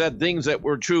words, he said things that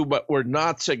were true but were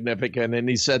not significant, and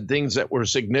he said things that were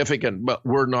significant but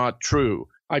were not true.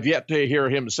 I've yet to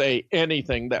hear him say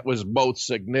anything that was both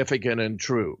significant and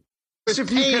true. If you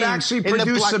could actually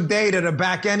produce some data to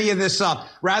back any of this up,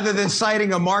 rather than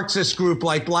citing a Marxist group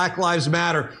like Black Lives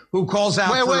Matter, who calls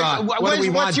out when do we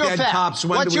want dead cops,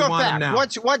 when do we want them now?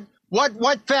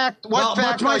 What fact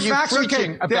are you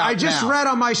preaching about I just read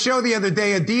on my show the other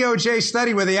day a DOJ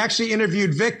study where they actually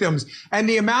interviewed victims, and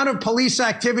the amount of police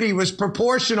activity was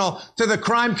proportional to the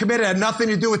crime committed. It had nothing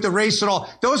to do with the race at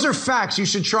all. Those are facts. You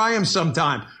should try them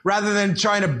sometime, rather than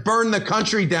trying to burn the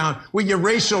country down with your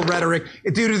racial rhetoric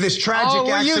due to this tragic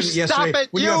accident yesterday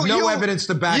when you have no evidence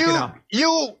to back it up.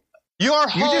 You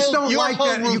just don't like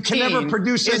that. You can never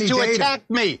produce any data. To attack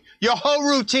me. Your whole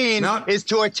routine is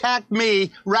to attack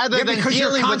me rather than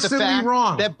dealing with the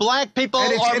fact that black people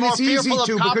are more fearful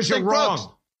of cops than crooks.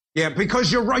 Yeah,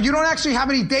 because you're wrong. You don't actually have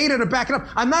any data to back it up.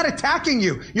 I'm not attacking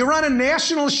you. You're on a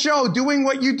national show doing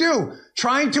what you do,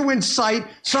 trying to incite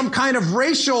some kind of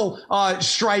racial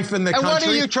strife in the country. What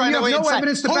are you trying to incite? You have no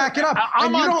evidence to back it up.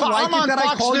 And you don't like it that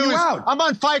I call you out. I'm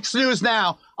on Fox News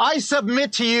now. I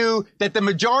submit to you that the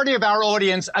majority of our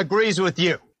audience agrees with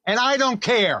you. And I don't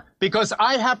care, because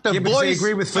I have to voice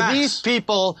for these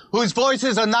people whose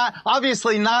voices are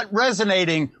obviously not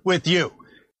resonating with you.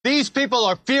 These people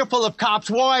are fearful of cops.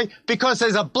 Why? Because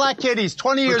there's a black kid, he's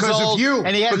 20 years old,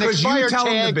 and he has an expired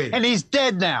tag, and he's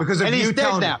dead now. Because of you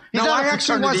telling him. No, I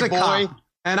actually was a cop,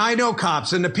 and I know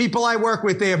cops, and the people I work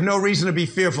with, they have no reason to be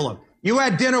fearful of. You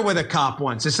had dinner with a cop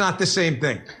once. It's not the same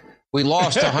thing. We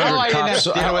lost 100 cops.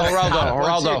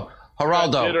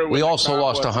 Geraldo, we also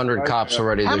lost 100 cops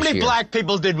already this year. How many black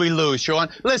people did we lose, Sean?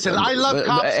 Listen, I love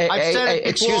cops. I've said it before.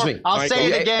 Excuse me. I'll say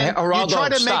it again. Geraldo, you try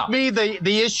to make me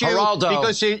the issue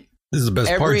because this is the best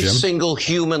part, every Jim. single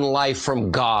human life from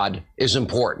God is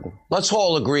important. Let's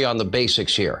all agree on the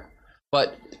basics here.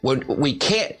 But when we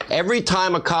can't, every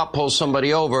time a cop pulls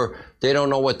somebody over, they don't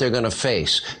know what they're going to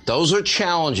face. Those are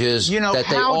challenges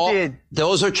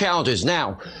those are challenges.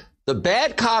 Now, the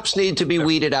bad cops need to be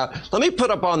weeded out. Let me put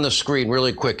up on the screen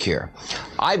really quick here.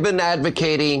 I've been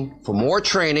advocating for more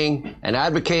training and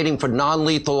advocating for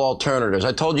non-lethal alternatives.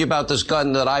 I told you about this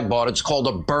gun that I bought. It's called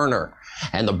a burner.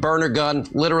 And the burner gun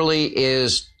literally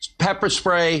is pepper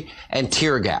spray and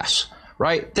tear gas.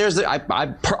 Right?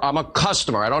 I'm a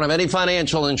customer. I don't have any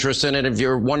financial interest in it, if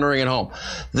you're wondering at home.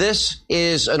 This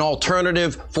is an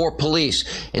alternative for police.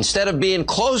 Instead of being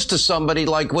close to somebody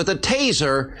like with a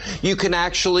taser, you can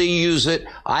actually use it.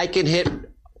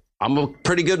 I'm a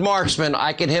pretty good marksman.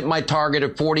 I can hit my target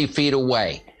at 40 feet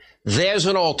away. There's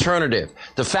an alternative.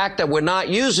 The fact that we're not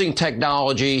using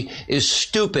technology is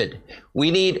stupid. We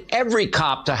need every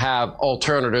cop to have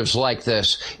alternatives like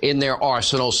this in their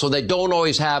arsenal so they don't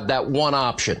always have that one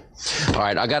option. All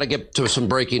right, I got to get to some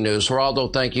breaking news.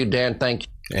 Geraldo, thank you. Dan, thank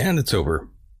you. And it's over.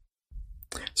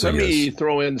 So Let me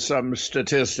throw in some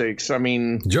statistics. I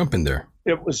mean, jump in there.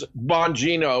 It was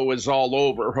Bongino was all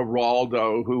over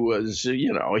Geraldo, who was,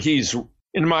 he's,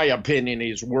 in my opinion,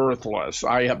 he's worthless.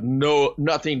 I have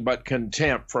nothing but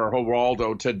contempt for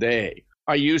Geraldo today.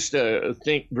 I used to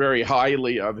think very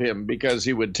highly of him because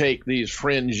he would take these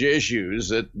fringe issues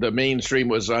that the mainstream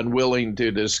was unwilling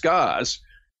to discuss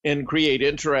and create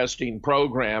interesting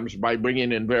programs by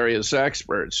bringing in various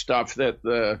experts, stuff that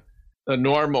the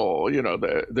normal,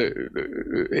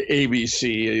 the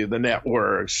ABC, the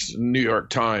networks, New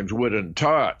York Times wouldn't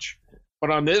touch.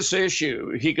 But on this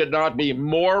issue, he could not be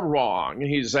more wrong.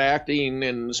 He's acting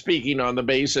and speaking on the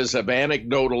basis of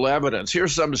anecdotal evidence.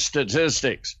 Here's some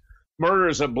statistics.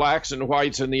 murders of blacks and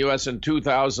whites in the U.S. in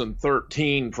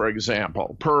 2013, for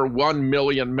example, per 1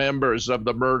 million members of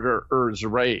the murderer's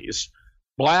race.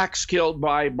 Blacks killed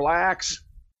by blacks,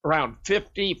 around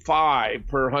 55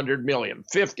 per 100 million.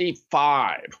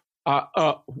 55.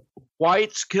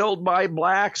 Whites killed by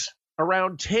blacks,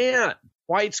 around 10.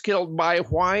 Whites killed by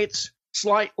whites,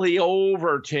 slightly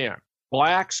over 10.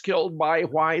 Blacks killed by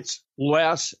whites,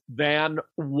 less than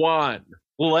 1.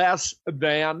 Less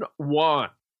than 1.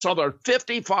 So there are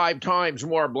 55 times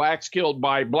more blacks killed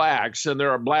by blacks than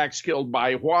there are blacks killed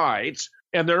by whites.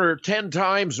 And there are 10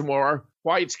 times more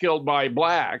whites killed by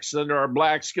blacks than there are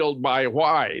blacks killed by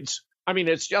whites. I mean,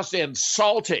 it's just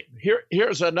insulting.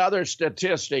 Here's another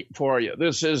statistic for you.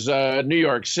 This is New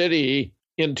York City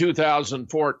in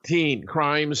 2014,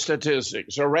 crime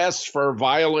statistics. Arrests for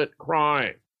violent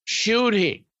crime.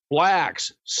 Shooting,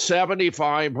 blacks,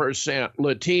 75%.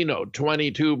 Latino,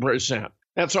 22%.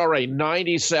 That's already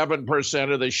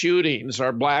 97% of the shootings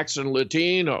are blacks and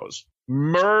Latinos.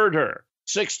 Murder,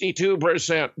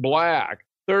 62% black,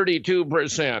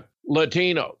 32%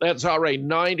 Latino. That's already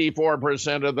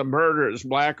 94% of the murders,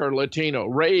 black or Latino.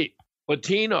 Rape,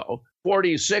 Latino,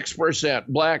 46%,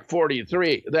 black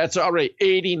 43%. That's already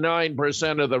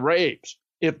 89% of the rapes.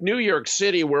 If New York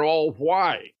City were all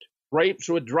white, rapes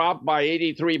would drop by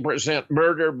 83%,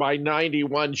 murder by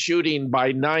 91%, shooting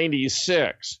by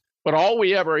 96%. But all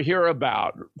we ever hear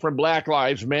about from Black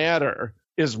Lives Matter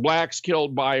is blacks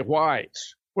killed by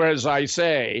whites. Whereas I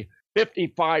say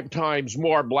 55 times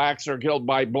more blacks are killed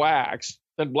by blacks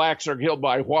than blacks are killed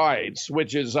by whites,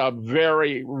 which is a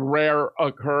very rare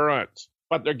occurrence.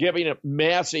 But they're giving it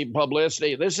massive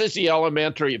publicity. This is the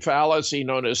elementary fallacy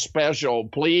known as special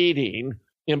pleading,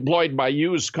 employed by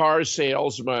used car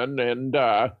salesmen and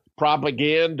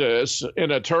propagandists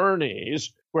and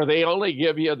attorneys, where they only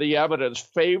give you the evidence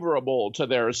favorable to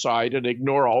their side and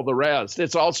ignore all the rest.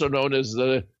 It's also known as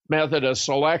the method of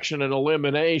selection and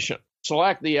elimination.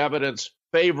 Select the evidence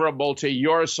favorable to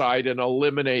your side and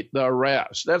eliminate the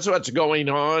rest. That's what's going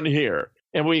on here.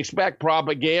 And we expect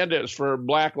propagandists for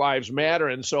Black Lives Matter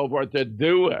and so forth to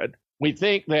do it. We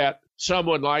think that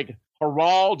someone like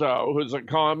Geraldo, who's a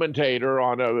commentator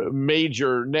on a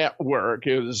major network,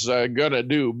 is going to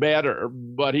do better,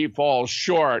 but he falls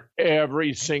short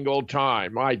every single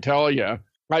time. I tell you,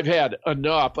 I've had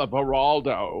enough of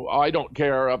Geraldo. I don't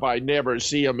care if I never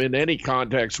see him in any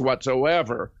context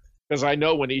whatsoever, because I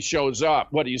know when he shows up,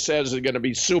 what he says is going to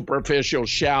be superficial,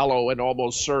 shallow, and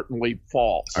almost certainly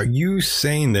false. Are you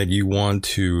saying that you want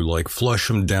to, like, flush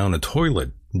him down a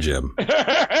toilet, Jim?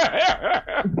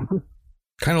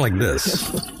 Kind of like this.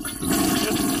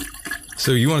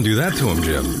 So you want to do that to him,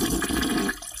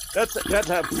 Jim? That's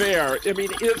not fair. I mean,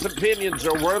 his opinions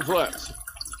are worthless.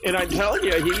 And I tell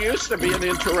you, he used to be an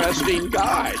interesting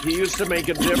guy. He used to make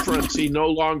a difference. He no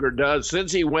longer does.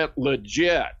 Since he went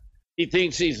legit, he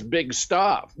thinks he's big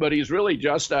stuff, but he's really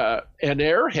just an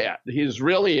airhead. He's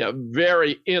really a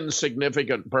very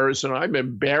insignificant person. I'm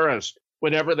embarrassed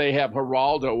whenever they have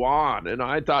Geraldo on. And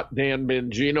I thought Dan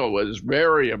Bongino was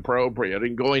very appropriate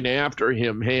in going after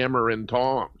him hammer and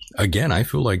tongs. Again, I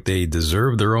feel like they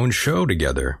deserve their own show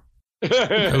together.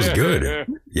 That was good.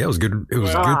 Yeah, it was good. It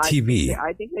was good TV.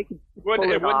 I think they could.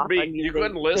 It wouldn't be. You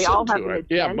couldn't listen to it.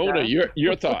 Yeah, Mona,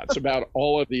 your thoughts about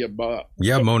all of the above.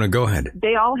 Yeah, Mona, go ahead.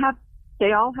 They all have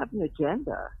an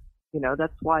agenda. You know,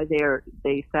 that's why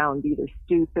they sound either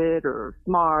stupid or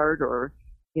smart or,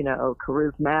 you know,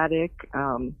 charismatic.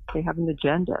 They have an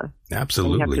agenda.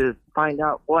 Absolutely. And you have to find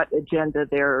out what agenda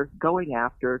they're going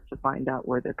after to find out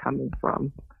where they're coming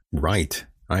from. Right.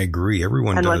 I agree.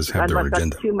 Everyone does have their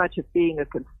agenda. That's too much of being a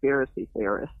conspiracy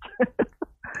theorist.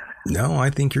 No, I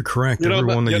think you're correct.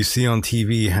 Everyone that you see on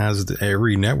TV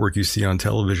every network you see on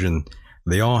television,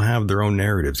 they all have their own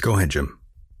narratives. Go ahead, Jim.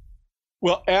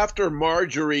 Well, after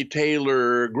Marjorie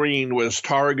Taylor Greene was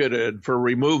targeted for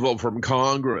removal from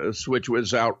Congress, which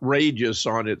was outrageous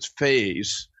on its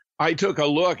face, I took a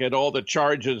look at all the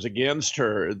charges against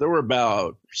her. There were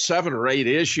about 7 or 8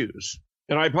 issues.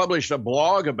 And I published a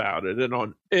blog about it. And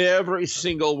on every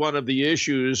single one of the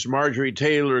issues, Marjorie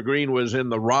Taylor Greene was in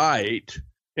the right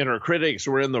and her critics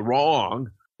were in the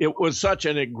wrong. It was such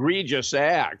an egregious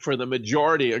act for the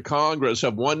majority of Congress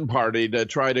of one party to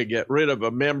try to get rid of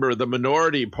a member of the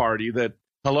minority party that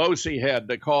Pelosi had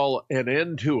to call an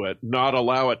end to it, not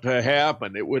allow it to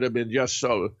happen. It would have been just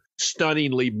so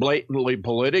stunningly, blatantly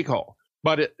political.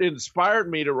 But it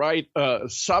inspired me to write a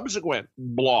subsequent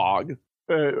blog.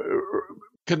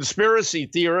 Conspiracy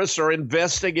theorists are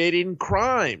investigating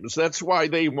crimes. That's why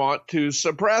they want to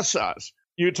suppress us.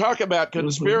 You talk about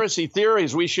conspiracy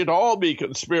theories. We should all be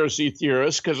conspiracy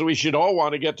theorists because we should all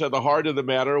want to get to the heart of the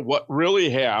matter, what really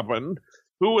happened,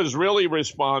 who was really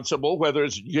responsible, whether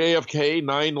it's JFK,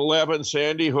 9/11,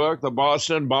 Sandy Hook, the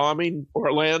Boston bombing,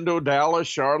 Orlando, Dallas,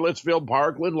 Charlottesville,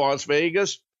 Parkland, Las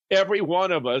Vegas. Every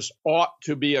one of us ought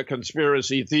to be a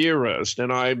conspiracy theorist,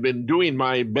 and I've been doing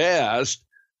my best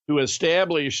to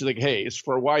establish the case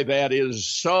for why that is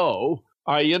so.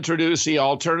 I introduced the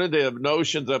alternative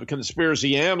notions of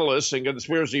conspiracy analysts and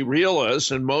conspiracy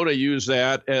realists, and Mona used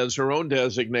that as her own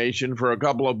designation for a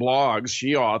couple of blogs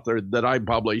she authored that I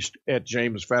published at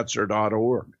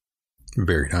jamesfetzer.org.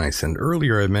 Very nice. And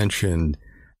earlier I mentioned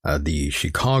the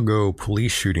Chicago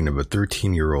police shooting of a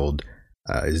 13-year-old.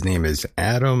 His name is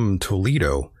Adam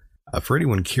Toledo. For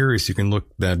anyone curious, you can look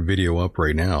that video up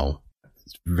right now.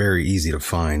 It's very easy to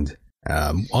find.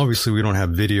 Obviously, we don't have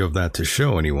video of that to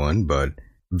show anyone, but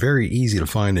very easy to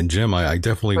find. And Jim, I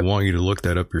definitely want you to look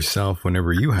that up yourself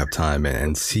whenever you have time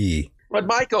and see. But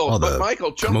Michael,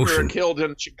 children are killed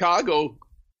in Chicago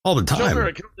all the time. Children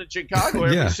are killed in Chicago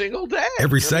every single day.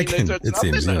 Every second, it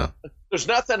seems. There's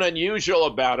nothing unusual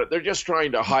about it. They're just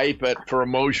trying to hype it for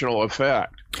emotional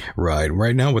effect. Right.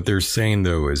 Right now, what they're saying,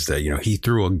 though, is that, he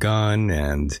threw a gun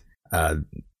and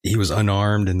he was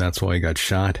unarmed, and that's why he got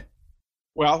shot.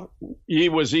 Well, he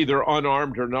was either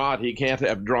unarmed or not. He can't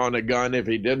have drawn a gun if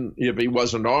he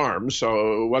wasn't armed.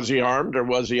 So was he armed or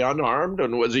was he unarmed?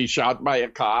 And was he shot by a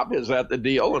cop? Is that the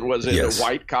deal? And was it a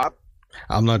white cop?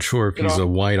 I'm not sure if he's a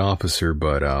white officer,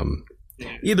 but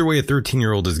either way, a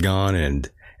 13-year-old is gone and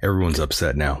everyone's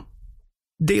upset now.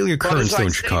 Daily occurrence though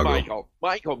in Chicago.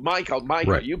 Michael,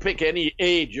 right. You pick any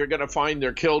age, you're going to find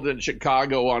they're killed in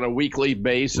Chicago on a weekly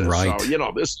basis. Right.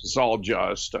 So, this is all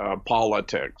just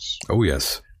politics. Oh,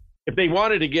 yes. If they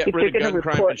wanted to get rid of gun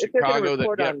crime in Chicago,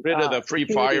 they'd get rid of the free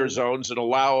fire zones and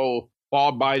allow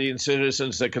law-abiding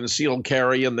citizens to conceal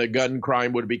carry, and the gun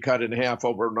crime would be cut in half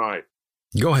overnight.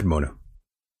 Go ahead, Mona.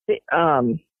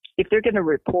 If they're going to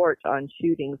report on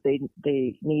shootings, they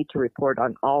need to report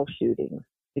on all shootings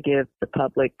to give the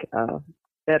public a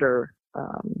better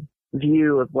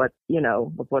view of what's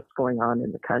going on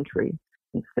in the country,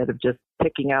 instead of just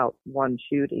picking out one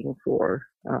shooting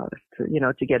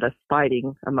to get us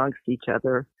fighting amongst each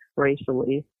other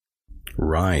racially.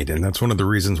 Right, and that's one of the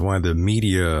reasons why the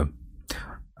media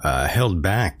held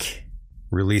back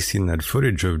releasing that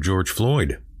footage of George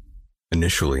Floyd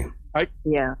initially. I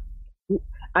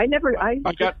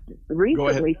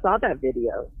recently saw that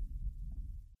video.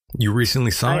 You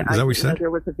recently saw it? Is that what you said?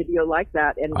 There was a video like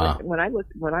that, and when I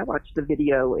watched the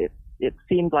video, it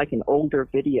seemed like an older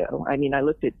video. I mean, I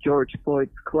looked at George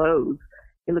Floyd's clothes;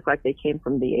 it looked like they came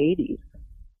from the 80s.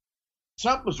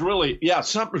 Something was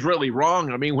really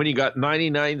wrong. I mean, when you got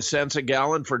 99 cents a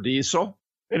gallon for diesel,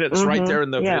 and it's right there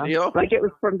in the video, like it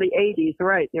was from the 80s.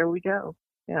 Right there, we go.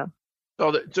 Yeah.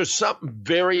 So there's something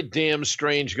very damn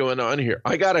strange going on here.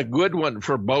 I got a good one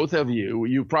for both of you.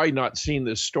 You've probably not seen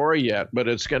this story yet, but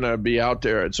it's going to be out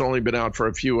there. It's only been out for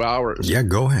a few hours. Yeah,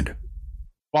 go ahead.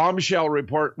 Bombshell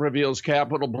report reveals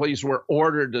Capitol Police were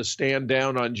ordered to stand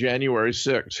down on January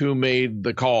 6th. Who made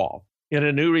the call? In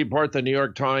a new report, the New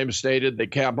York Times stated that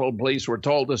Capitol Police were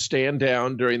told to stand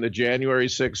down during the January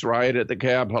 6th riot at the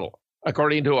Capitol.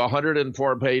 According to a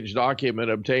 104-page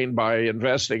document obtained by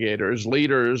investigators,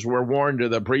 leaders were warned of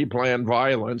the pre-planned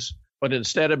violence, but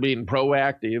instead of being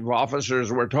proactive,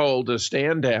 officers were told to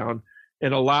stand down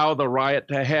and allow the riot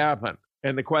to happen.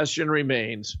 And the question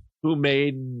remains, who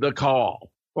made the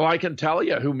call? Well, I can tell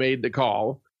you who made the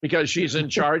call, because she's in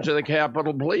charge of the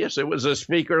Capitol Police. It was the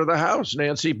Speaker of the House,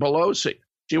 Nancy Pelosi.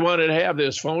 She wanted to have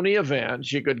this phony event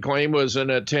she could claim was an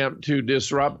attempt to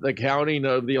disrupt the counting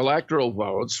of the electoral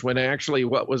votes, when actually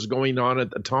what was going on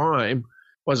at the time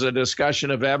was a discussion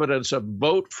of evidence of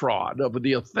vote fraud, of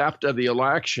the theft of the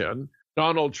election.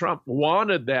 Donald Trump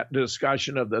wanted that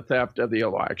discussion of the theft of the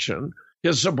election.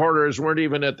 His supporters weren't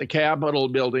even at the Capitol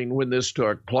building when this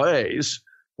took place.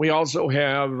 We also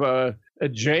have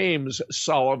James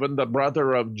Sullivan, the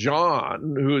brother of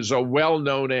John, who's a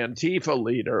well-known Antifa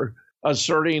leader,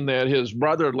 asserting that his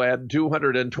brother led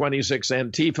 226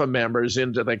 Antifa members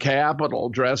into the Capitol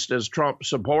dressed as Trump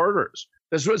supporters.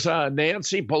 This was a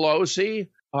Nancy Pelosi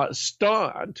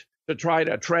stunt to try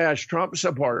to trash Trump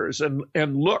supporters,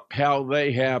 and look how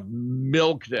they have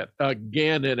milked it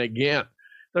again and again.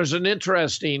 There's an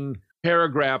interesting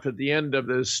paragraph at the end of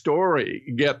this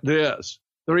story. Get this.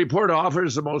 The report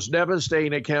offers the most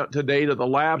devastating account to date of the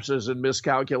lapses and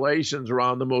miscalculations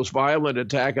around the most violent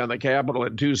attack on the Capitol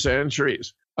in 2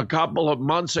 centuries. A couple of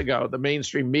months ago, the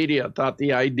mainstream media thought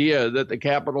the idea that the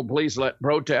Capitol Police let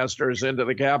protesters into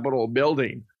the Capitol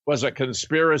building was a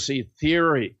conspiracy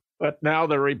theory, but now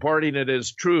they're reporting it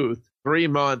as truth 3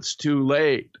 months too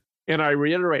late. And I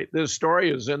reiterate, this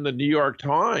story is in the New York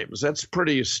Times. That's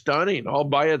pretty stunning all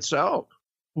by itself.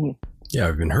 Yeah,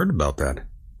 I've even heard about that.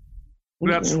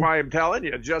 That's why I'm telling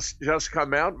you, just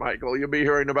come out, Michael. You'll be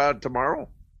hearing about it tomorrow.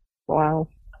 Wow.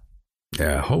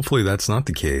 Yeah, hopefully that's not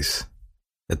the case.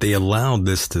 That they allowed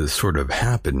this to sort of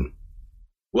happen.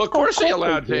 Well, of course they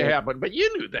allowed it to happen, but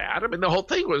you knew that. I mean, the whole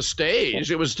thing was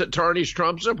staged. It was to tarnish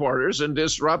Trump supporters and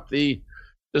disrupt the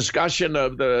discussion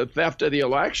of the theft of the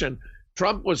election.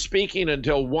 Trump was speaking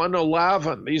until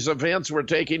 1:11. These events were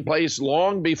taking place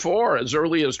long before, as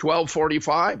early as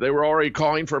 12:45. They were already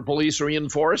calling for police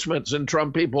reinforcements, and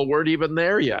Trump people weren't even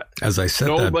there yet. As I said,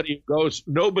 nobody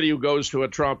who goes to a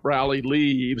Trump rally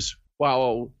leaves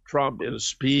while Trump is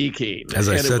speaking. As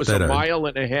I said, it was a mile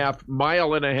and a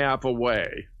half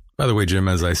away. By the way, Jim,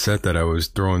 as I said that, I was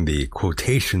throwing the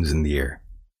quotations in the air.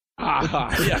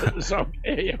 Yes,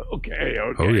 okay.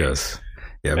 Oh, yes.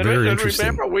 Yeah, very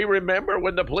interesting. We remember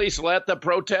when the police let the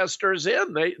protesters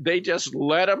in. They just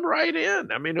let them right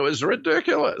in. I mean, it was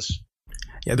ridiculous.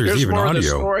 Yeah, there's even more audio. Of the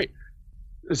story.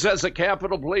 It says the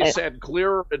Capitol Police had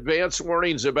clear advance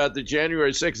warnings about the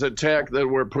January 6th attack that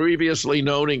were previously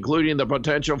known, including the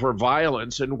potential for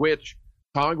violence, in which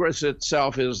Congress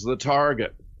itself is the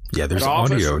target. Yeah, there's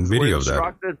audio and video of that.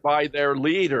 Instructed by their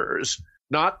leaders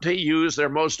not to use their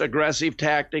most aggressive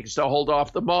tactics to hold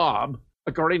off the mob,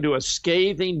 according to a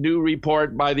scathing new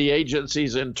report by the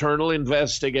agency's internal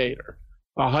investigator.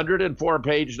 A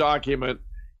 104-page document.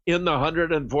 In the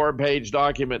 104-page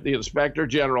document, the Inspector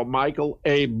General, Michael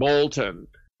A. Bolton,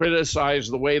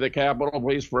 criticized the way the Capitol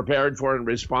Police prepared for and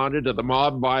responded to the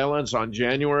mob violence on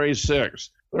January 6th.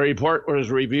 The report was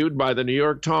reviewed by the New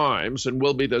York Times and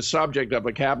will be the subject of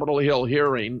a Capitol Hill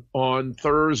hearing on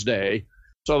Thursday.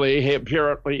 So they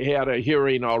apparently had a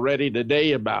hearing already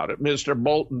today about it. Mr.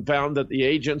 Bolton found that the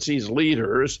agency's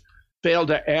leaders failed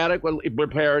to adequately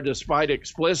prepare despite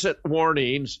explicit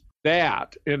warnings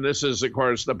that, and this is, of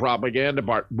course, the propaganda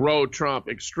part, pro-Trump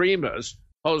extremists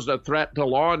posed a threat to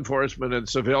law enforcement and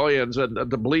civilians, and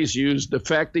the police used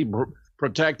defective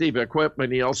protective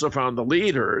equipment. He also found the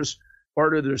leaders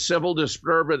ordered their civil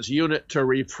disturbance unit to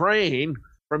refrain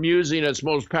from using its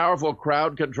most powerful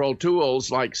crowd control tools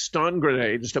like stun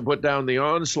grenades to put down the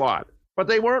onslaught. But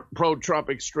they weren't pro-Trump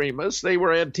extremists. They were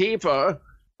Antifa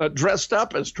dressed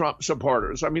up as Trump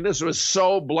supporters. I mean, this was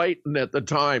so blatant at the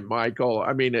time, Michael.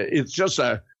 I mean, it's just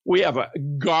we have a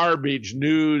garbage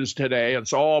news today.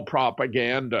 It's all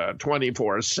propaganda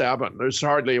 24/7. There's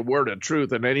hardly a word of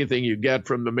truth in anything you get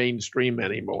from the mainstream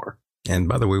anymore. And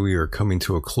by the way, we are coming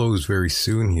to a close very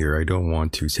soon here. I don't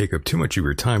want to take up too much of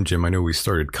your time, Jim. I know we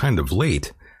started kind of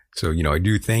late. So, I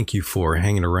do thank you for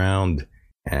hanging around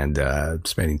and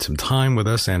spending some time with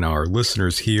us and our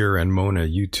listeners here. And Mona,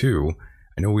 you too.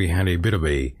 I know we had a bit of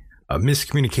a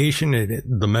miscommunication.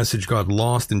 The message got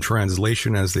lost in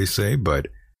translation, as they say. But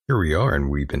here we are, and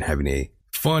we've been having a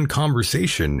fun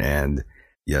conversation. And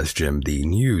yes, Jim, the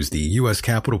news, the U.S.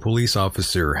 Capitol Police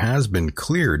officer has been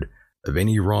cleared of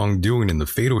any wrongdoing in the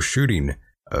fatal shooting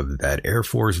of that Air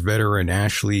Force veteran,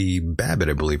 Ashley Babbitt,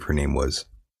 I believe her name was.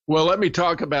 Well, let me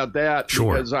talk about that.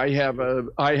 Sure. Because I have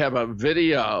a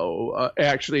video,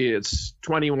 actually it's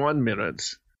 21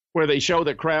 minutes, where they show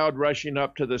the crowd rushing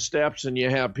up to the steps, and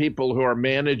you have people who are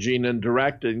managing and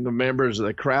directing the members of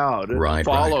the crowd. And it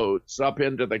follows up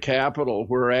into the Capitol,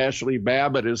 where Ashley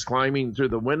Babbitt is climbing through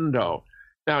the window.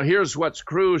 Now, here's what's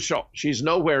crucial. She's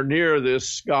nowhere near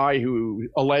this guy who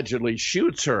allegedly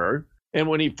shoots her. And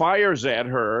when he fires at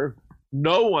her,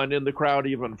 no one in the crowd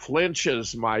even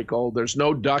flinches, Michael. There's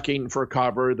no ducking for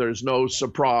cover. There's no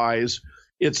surprise.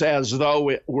 It's as though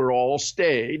it were all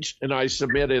staged. And I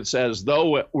submit it's as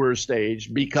though it were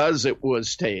staged because it was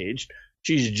staged.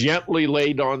 She's gently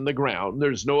laid on the ground.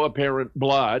 There's no apparent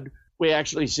blood. We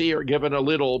actually see her given a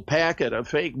little packet of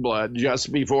fake blood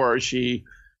just before she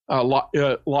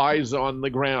lies on the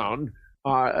ground.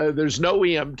 There's no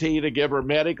EMT to give her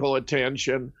medical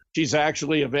attention. She's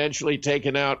actually eventually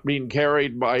taken out, being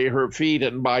carried by her feet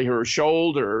and by her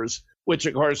shoulders, which,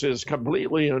 of course, is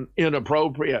completely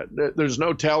inappropriate. There's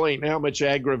no telling how much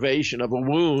aggravation of a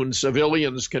wound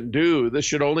civilians can do. This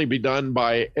should only be done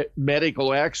by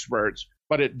medical experts,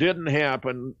 but it didn't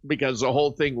happen because the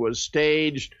whole thing was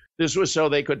staged. This was so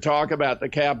they could talk about the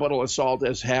Capitol assault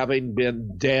as having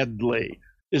been deadly.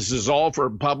 This is all for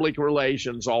public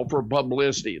relations, all for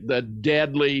publicity. The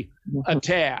deadly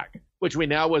attack, which we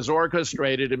know was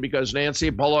orchestrated, and because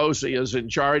Nancy Pelosi is in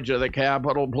charge of the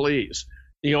Capitol Police,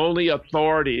 the only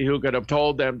authority who could have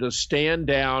told them to stand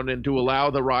down and to allow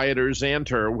the rioters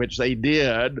enter, which they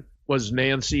did, was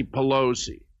Nancy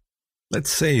Pelosi.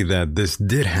 Let's say that this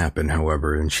did happen,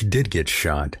 however, and she did get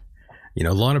shot. You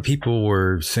know, a lot of people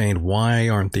were saying, why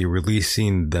aren't they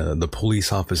releasing the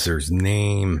police officer's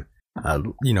name?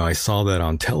 You know, I saw that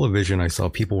on television. I saw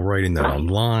people writing that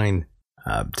online.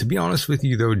 To be honest with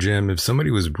you, though, Jim, if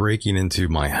somebody was breaking into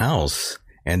my house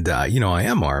and, you know, I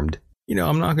am armed, you know,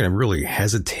 I'm not going to really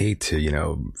hesitate to, you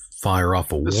know, fire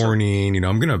off a warning. You know,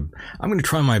 I'm going to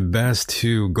try my best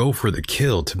to go for the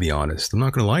kill, to be honest. I'm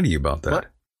not going to lie to you about that. What?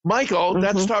 Michael,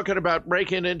 that's talking about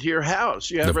breaking into your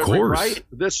house. You have every right.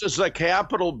 This is the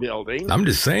Capitol building. I'm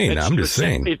just saying.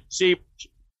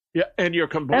 Yeah, and you're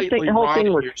completely right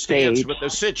in your stance, but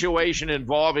the situation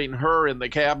involving her in the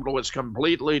Capitol was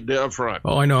completely different.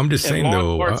 Oh, I know. I'm just saying,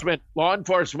 law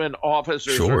enforcement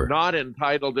officers are not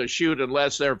entitled to shoot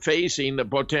unless they're facing the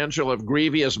potential of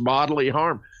grievous bodily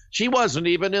harm. She wasn't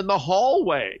even in the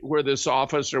hallway where this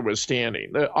officer was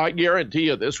standing. I guarantee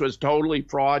you this was totally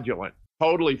fraudulent.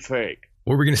 Totally fake.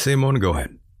 What were we going to say, Mona? Go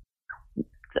ahead.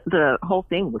 The whole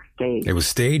thing was staged. It was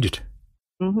staged?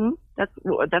 Mm-hmm.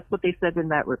 That's what they said in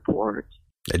that report.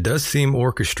 It does seem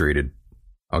orchestrated.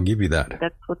 I'll give you that.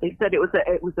 That's what they said. It was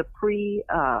a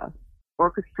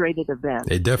pre-orchestrated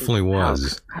event. It definitely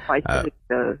was. I think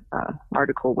the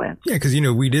article went. Yeah, because, you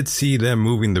know, we did see them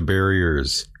moving the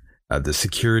barriers, the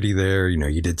security there. You know,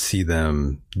 you did see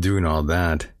them doing all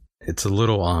that. It's a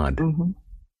little odd. Mm-hmm.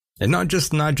 And not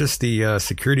just the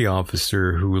security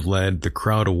officer who led the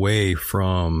crowd away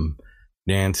from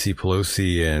Nancy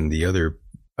Pelosi and the other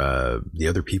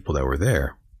people that were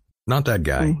there. Not that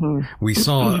guy. Mm-hmm. We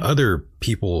saw other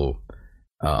people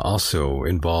also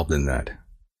involved in that.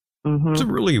 Mm-hmm. It's a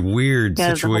really weird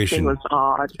situation. The whole thing was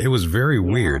odd. It was very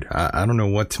weird. I don't know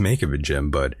what to make of it,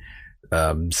 Jim, but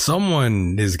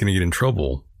someone is going to get in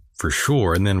trouble for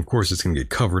sure. And then, of course, it's going to get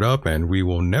covered up and we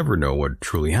will never know what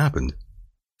truly happened.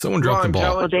 Someone dropped the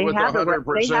ball. Well, they have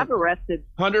arrested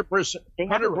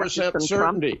 100%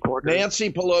 certainty.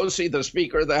 Nancy Pelosi, the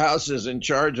Speaker of the House, is in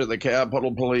charge of the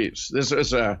Capitol Police. This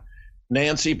is a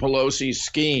Nancy Pelosi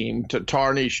scheme to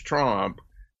tarnish Trump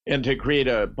and to create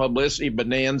a publicity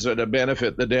bonanza to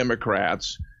benefit the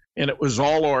Democrats. And it was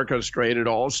all orchestrated,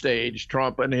 all staged.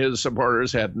 Trump and his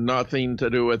supporters had nothing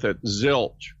to do with it.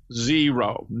 Zilch,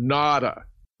 zero, nada,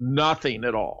 nothing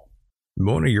at all.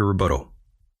 Mona, your rebuttal.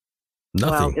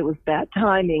 Nothing. Well, it was bad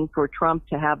timing for Trump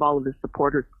to have all of his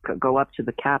supporters go up to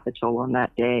the Capitol on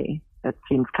that day. That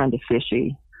seems kind of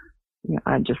fishy.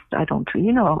 I just don't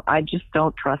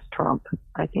trust Trump.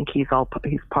 I think he's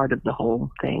part of the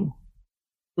whole thing.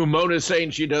 Mona's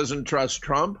saying she doesn't trust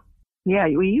Trump? Yeah,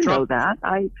 well, you know that.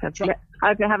 I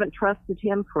haven't trusted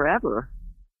him forever.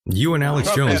 You and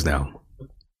Alex Jones now.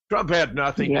 Trump had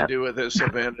nothing to do with this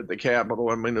event at the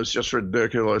Capitol. I mean, it's just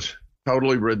ridiculous.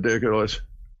 Totally ridiculous.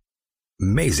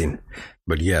 Amazing.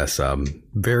 But yes,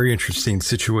 very interesting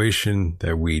situation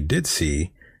that we did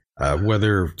see.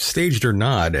 Whether staged or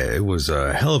not, it was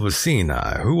a hell of a scene.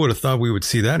 Who would have thought we would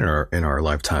see that in our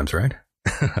lifetimes, right?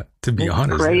 To be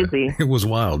honest, crazy. It was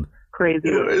wild.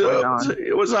 Crazy.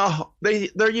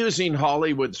 They're using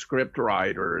Hollywood script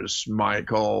writers,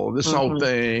 Michael. This whole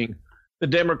thing. The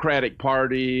Democratic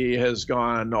Party has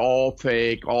gone all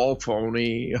fake, all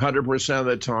phony, 100% of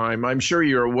the time. I'm sure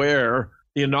you're aware.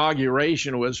 The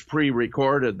inauguration was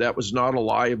pre-recorded. That was not a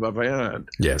live event.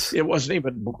 Yes. It wasn't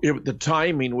even, the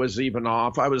timing was even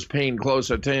off. I was paying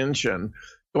close attention,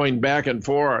 going back and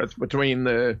forth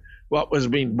between what was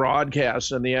being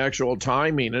broadcast and the actual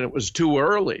timing, and it was too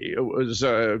early. It was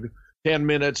 10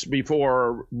 minutes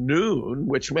before noon,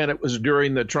 which meant it was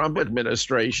during the Trump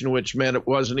administration, which meant it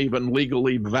wasn't even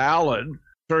legally valid.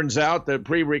 Turns out the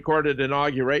pre-recorded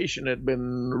inauguration had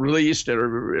been released or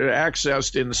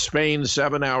accessed in Spain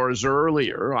 7 hours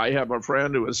earlier. I have a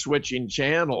friend who was switching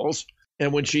channels,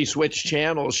 and when she switched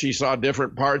channels, she saw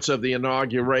different parts of the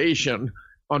inauguration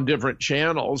on different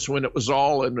channels when it was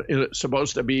all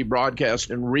supposed to be broadcast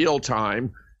in real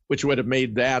time, which would have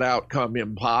made that outcome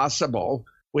impossible.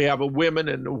 We have a woman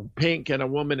in pink and a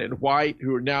woman in white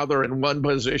who now they're in one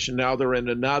position, now they're in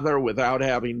another without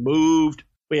having moved.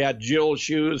 We had Jill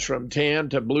shoes from tan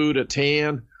to blue to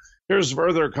tan. Here's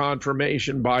further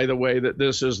confirmation, by the way, that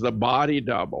this is the body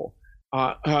double.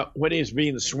 When he's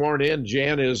being sworn in,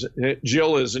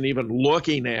 Jill isn't even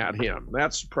looking at him.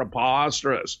 That's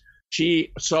preposterous.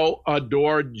 She so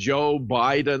adored Joe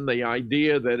Biden, the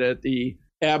idea that at the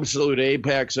absolute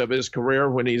apex of his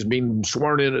career, when he's being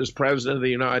sworn in as president of the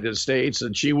United States,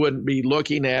 that she wouldn't be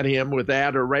looking at him with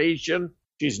adoration.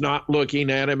 She's not looking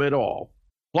at him at all.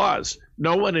 Plus,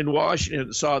 no one in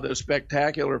Washington saw the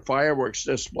spectacular fireworks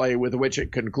display with which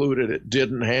it concluded it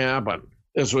didn't happen.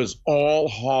 This was all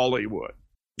Hollywood.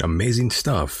 Amazing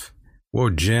stuff. Well,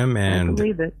 Jim and I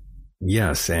believe it.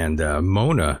 Yes, and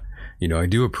Mona, I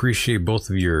do appreciate both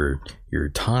of your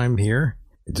time here.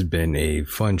 It's been a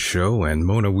fun show, and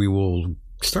Mona, we will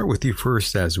start with you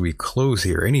first as we close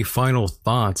here. Any final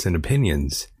thoughts and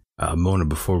opinions, Mona,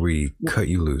 before we cut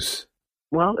you loose?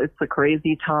 Well, it's a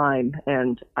crazy time,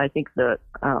 and I think an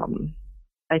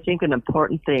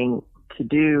important thing to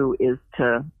do is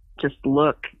to just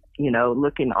look in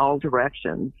all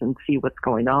directions and see what's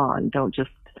going on. Don't just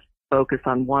focus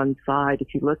on one side.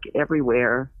 If you look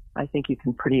everywhere, I think you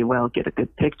can pretty well get a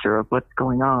good picture of what's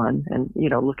going on, and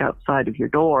look outside of your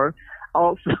door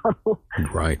also.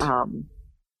 Right.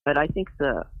 But I think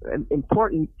the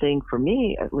important thing for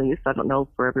me, at least, I don't know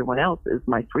for everyone else, is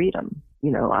my freedom.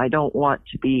 I don't want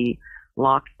to be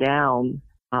locked down.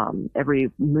 Every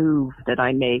move that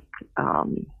I make,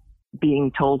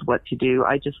 being told what to do.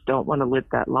 I just don't want to live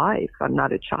that life. I'm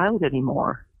not a child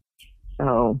anymore.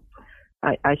 So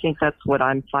I think that's what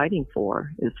I'm fighting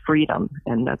for, is freedom,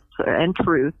 and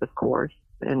truth, of course.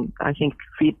 And I think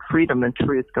freedom and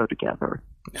truth go together.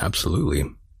 Absolutely.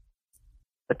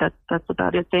 But that's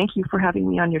about it. Thank you for having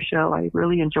me on your show. I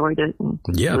really enjoyed it. And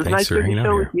yeah, it was thanks nice for hanging out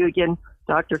show here with you again,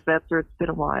 Dr. Fetzer. It's been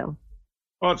a while.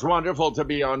 Well, it's wonderful to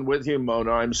be on with you,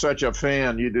 Mona. I'm such a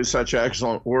fan. You do such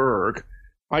excellent work.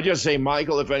 I just say,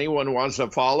 Michael, if anyone wants to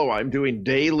follow, I'm doing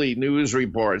daily news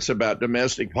reports about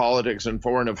domestic politics and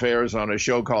foreign affairs on a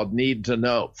show called Need to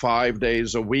Know, 5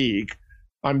 days a week.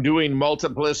 I'm doing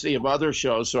multiplicity of other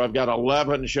shows, so I've got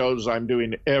 11 shows I'm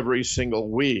doing every single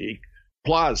week,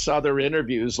 plus other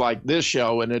interviews like this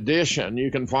show. In addition,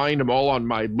 you can find them all on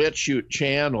my BitChute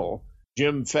channel,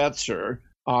 Jim Fetzer.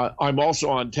 I'm also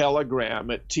on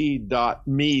Telegram at t.me/Jim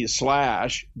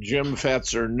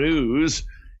Fetzer News.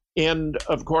 And,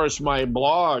 of course, my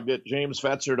blog at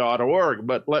jamesfetzer.org.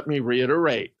 But let me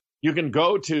reiterate, you can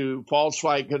go to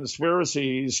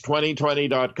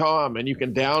falseflagconspiracies2020.com and you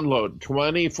can download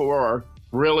 24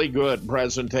 really good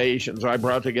presentations. I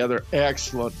brought together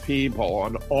excellent people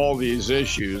on all these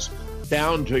issues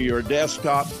down to your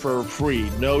desktop for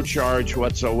free, no charge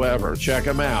whatsoever. Check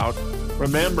them out.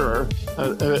 Remember,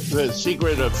 the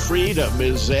secret of freedom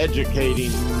is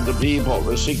educating the people.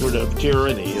 The secret of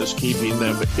tyranny is keeping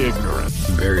them ignorant.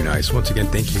 Very nice. Once again,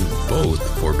 thank you both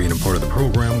for being a part of the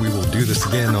program. We will do this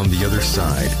again on the other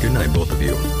side. Good night, both of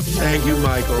you. Thank you,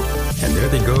 Michael. And there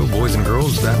they go, boys and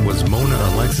girls. That was Mona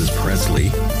Alexis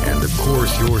Pressley. And, of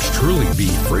course, yours truly, B.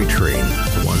 Freight Train.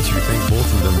 Once you thank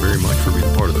both of them very much for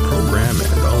being part of the program,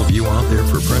 and all of you out there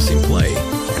for pressing play.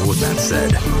 And with that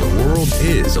said, the world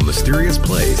is a mysterious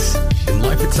place, and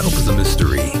life itself is a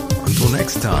mystery. Until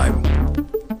next time.